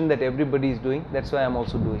tradition that everybody is doing? That's why I'm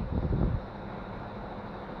also doing.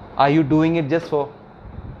 Are you doing it just for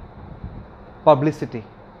publicity?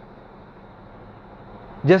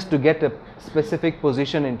 Just to get a specific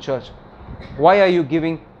position in church? Why are you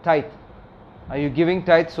giving tithe? Are you giving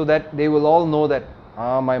tithe so that they will all know that,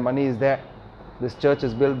 my money is there. This church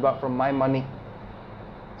is built from my money.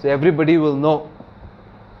 So everybody will know.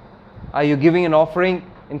 Are you giving an offering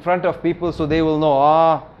in front of people so they will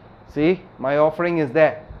know, see, my offering is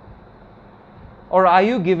there? Or are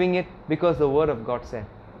you giving it because the word of God said?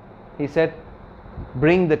 He said,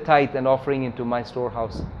 bring the tithe and offering into my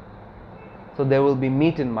storehouse, so there will be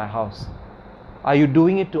meat in my house. Are you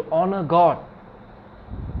doing it to honor God?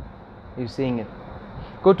 Are you seeing it?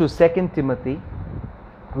 Go to 2 Timothy.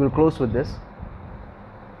 We'll close with this.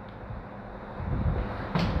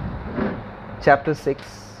 Chapter 6.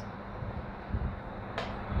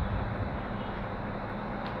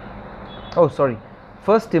 Oh, sorry.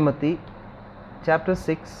 1 Timothy chapter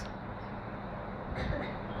 6,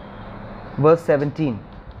 verse 17.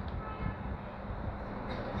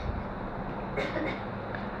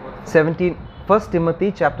 1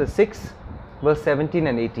 Timothy chapter 6, verse 17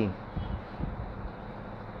 and 18.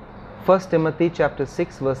 1 Timothy chapter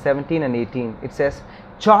 6, verse 17 and 18. It says,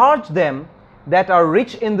 charge them that are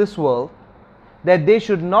rich in this world, that they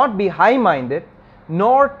should not be high-minded,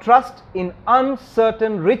 nor trust in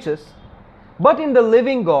uncertain riches, but in the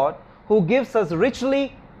living God, who gives us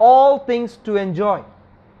richly all things to enjoy,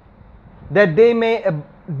 that they may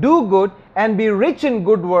do good and be rich in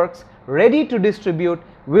good works, ready to distribute,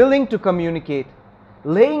 willing to communicate,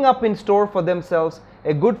 laying up in store for themselves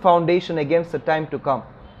a good foundation against the time to come,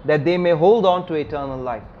 that they may hold on to eternal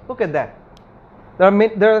life. Look at that.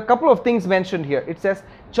 There are a couple of things mentioned here. It says,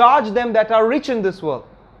 charge them that are rich in this world.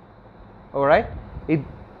 Alright?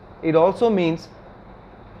 It also means,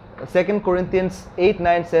 2 Corinthians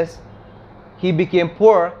 8:9 says, he became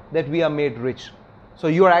poor that we are made rich. So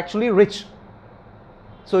you are actually rich.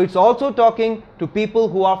 So it's also talking to people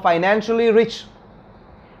who are financially rich.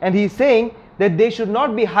 And he's saying that they should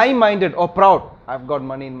not be high-minded or proud. I've got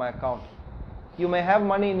money in my account. You may have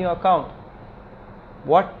money in your account.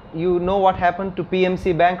 You know what happened to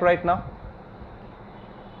PMC Bank right now?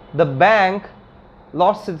 The bank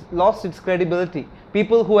lost its credibility.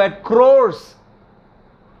 People who had crores,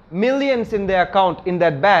 millions in their account in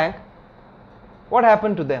that bank, what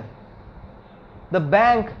happened to them? The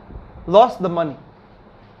bank lost the money.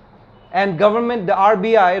 And government, the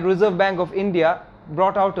RBI, Reserve Bank of India,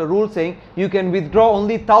 brought out a rule saying you can withdraw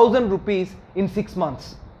only 1,000 rupees in 6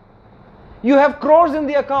 months. You have crores in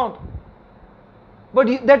the account, but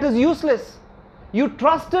that is useless. You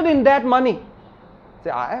trusted in that money. Say,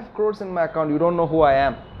 I have crores in my account, you don't know who I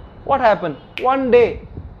am. What happened? One day,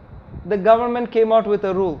 the government came out with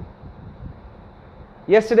a rule.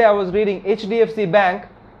 Yesterday I was reading HDFC Bank,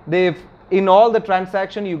 in all the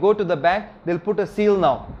transaction, you go to the bank, they'll put a seal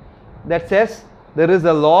now that says there is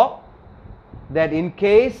a law that in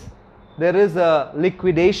case there is a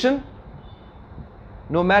liquidation,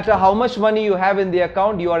 no matter how much money you have in the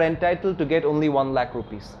account, you are entitled to get only 1 lakh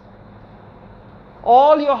rupees.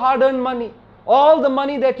 All your hard-earned money, all the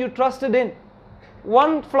money that you trusted in,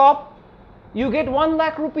 one flop, you get 1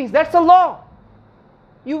 lakh rupees. That's a law.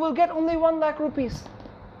 You will get only 1 lakh rupees.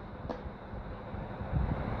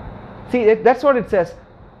 See, that's what it says.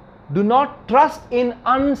 Do not trust in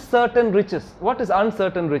uncertain riches. What is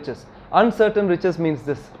uncertain riches? Uncertain riches means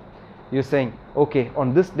this. You're saying, okay,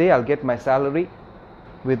 on this day I'll get my salary.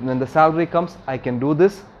 When the salary comes, I can do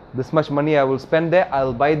this. This much money I will spend there.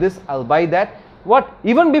 I'll buy this, I'll buy that. What?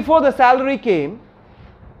 Even before the salary came,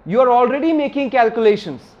 you are already making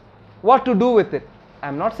calculations. What to do with it?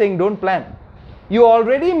 I'm not saying don't plan. You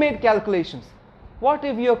already made calculations. What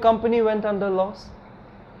if your company went under loss?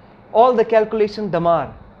 All the calculation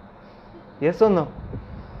damar. Yes or no?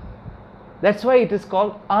 That's why it is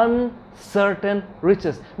called uncertain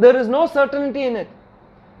riches. There is no certainty in it.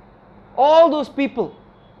 All those people,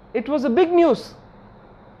 it was a big news.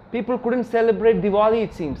 People couldn't celebrate Diwali,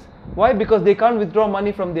 it seems. Why? Because they can't withdraw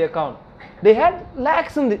money from the account. They had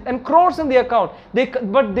lakhs and crores in the account.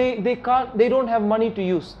 But they don't have money to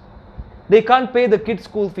use. They can't pay the kids'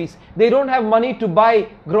 school fees. They don't have money to buy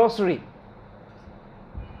grocery.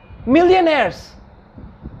 Millionaires.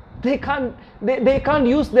 They can't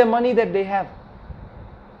use their money that they have.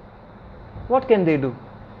 What can they do?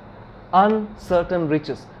 Uncertain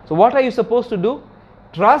riches. So what are you supposed to do?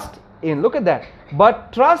 Trust in, look at that.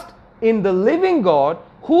 But trust in the living God,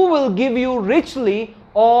 who will give you richly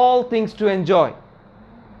all things to enjoy.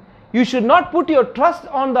 You should not put your trust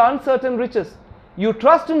on the uncertain riches. You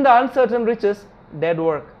trust in the uncertain riches, dead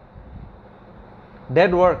work.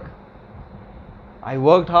 Dead work. I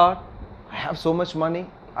worked hard. I have so much money.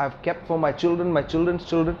 I've kept for my children, my children's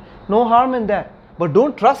children. No harm in that. But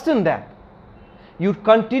don't trust in that. You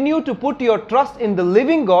continue to put your trust in the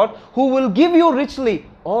living God who will give you richly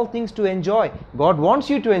all things to enjoy. God wants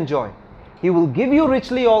you to enjoy. He will give you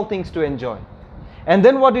richly all things to enjoy. And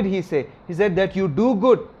then what did he say? He said that you do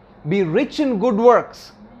good, be rich in good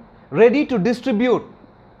works, ready to distribute.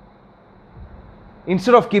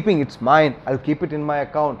 Instead of keeping, it's mine, I'll keep it in my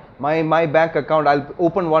account, my bank account, I'll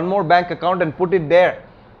open one more bank account and put it there.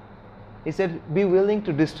 He said, be willing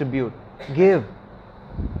to distribute, give.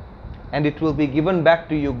 And it will be given back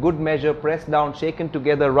to you, good measure, pressed down, shaken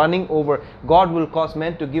together, running over. God will cause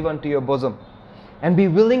men to give unto your bosom. And be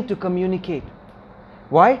willing to communicate.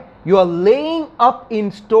 Why? You are laying up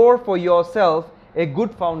in store for yourself a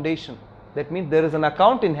good foundation. That means there is an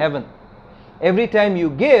account in heaven. Every time you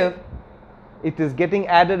give, it is getting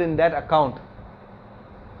added in that account.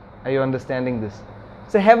 Are you understanding this?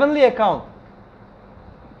 It's a heavenly account.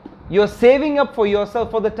 You're saving up for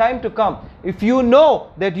yourself for the time to come. If you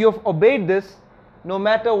know that you've obeyed this, no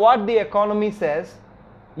matter what the economy says,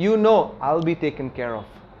 you know, I'll be taken care of.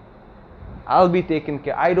 I'll be taken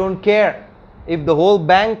care. I don't care if the whole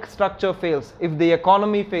bank structure fails, if the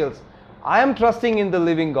economy fails. I am trusting in the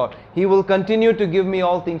living God. He will continue to give me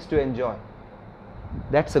all things to enjoy.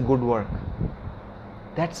 That's a good work.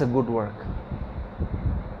 That's a good work.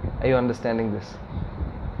 Are you understanding this?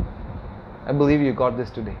 I believe you got this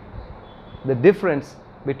today. The difference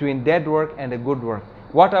between dead work and a good work.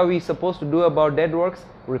 What are we supposed to do about dead works?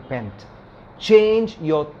 Repent. Change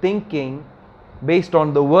your thinking based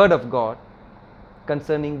on the Word of God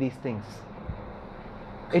concerning these things.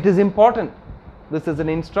 It is important. This is an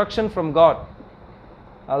instruction from God.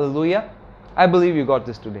 Hallelujah. I believe you got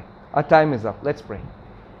this today. Our time is up. Let's pray.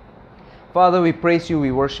 Father, we praise you,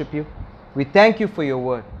 we worship you. We thank you for your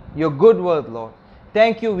word, your good word, Lord.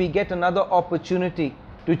 Thank you, we get another opportunity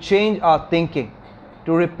to change our thinking,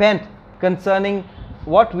 to repent concerning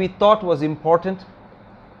what we thought was important.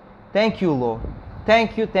 Thank you, Lord.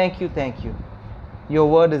 Thank you, thank you, thank you. Your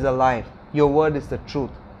word is alive. Your word is the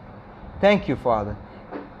truth. Thank you, Father.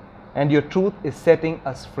 And your truth is setting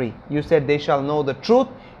us free. You said they shall know the truth,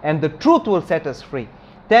 and the truth will set us free.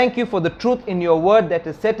 Thank you for the truth in your word that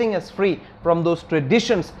is setting us free from those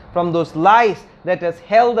traditions, from those lies that has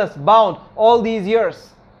held us bound all these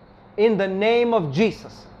years. In the name of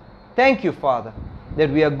Jesus. Thank you, Father, that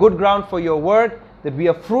we are good ground for your word, that we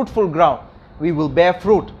are fruitful ground. We will bear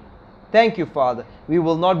fruit. Thank you, Father. We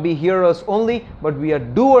will not be hearers only, but we are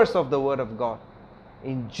doers of the word of God.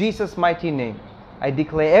 In Jesus' mighty name, I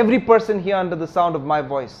declare every person here under the sound of my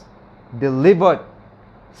voice delivered,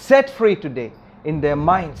 set free today in their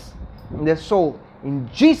minds, in their soul. In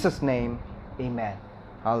Jesus' name, amen.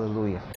 Hallelujah.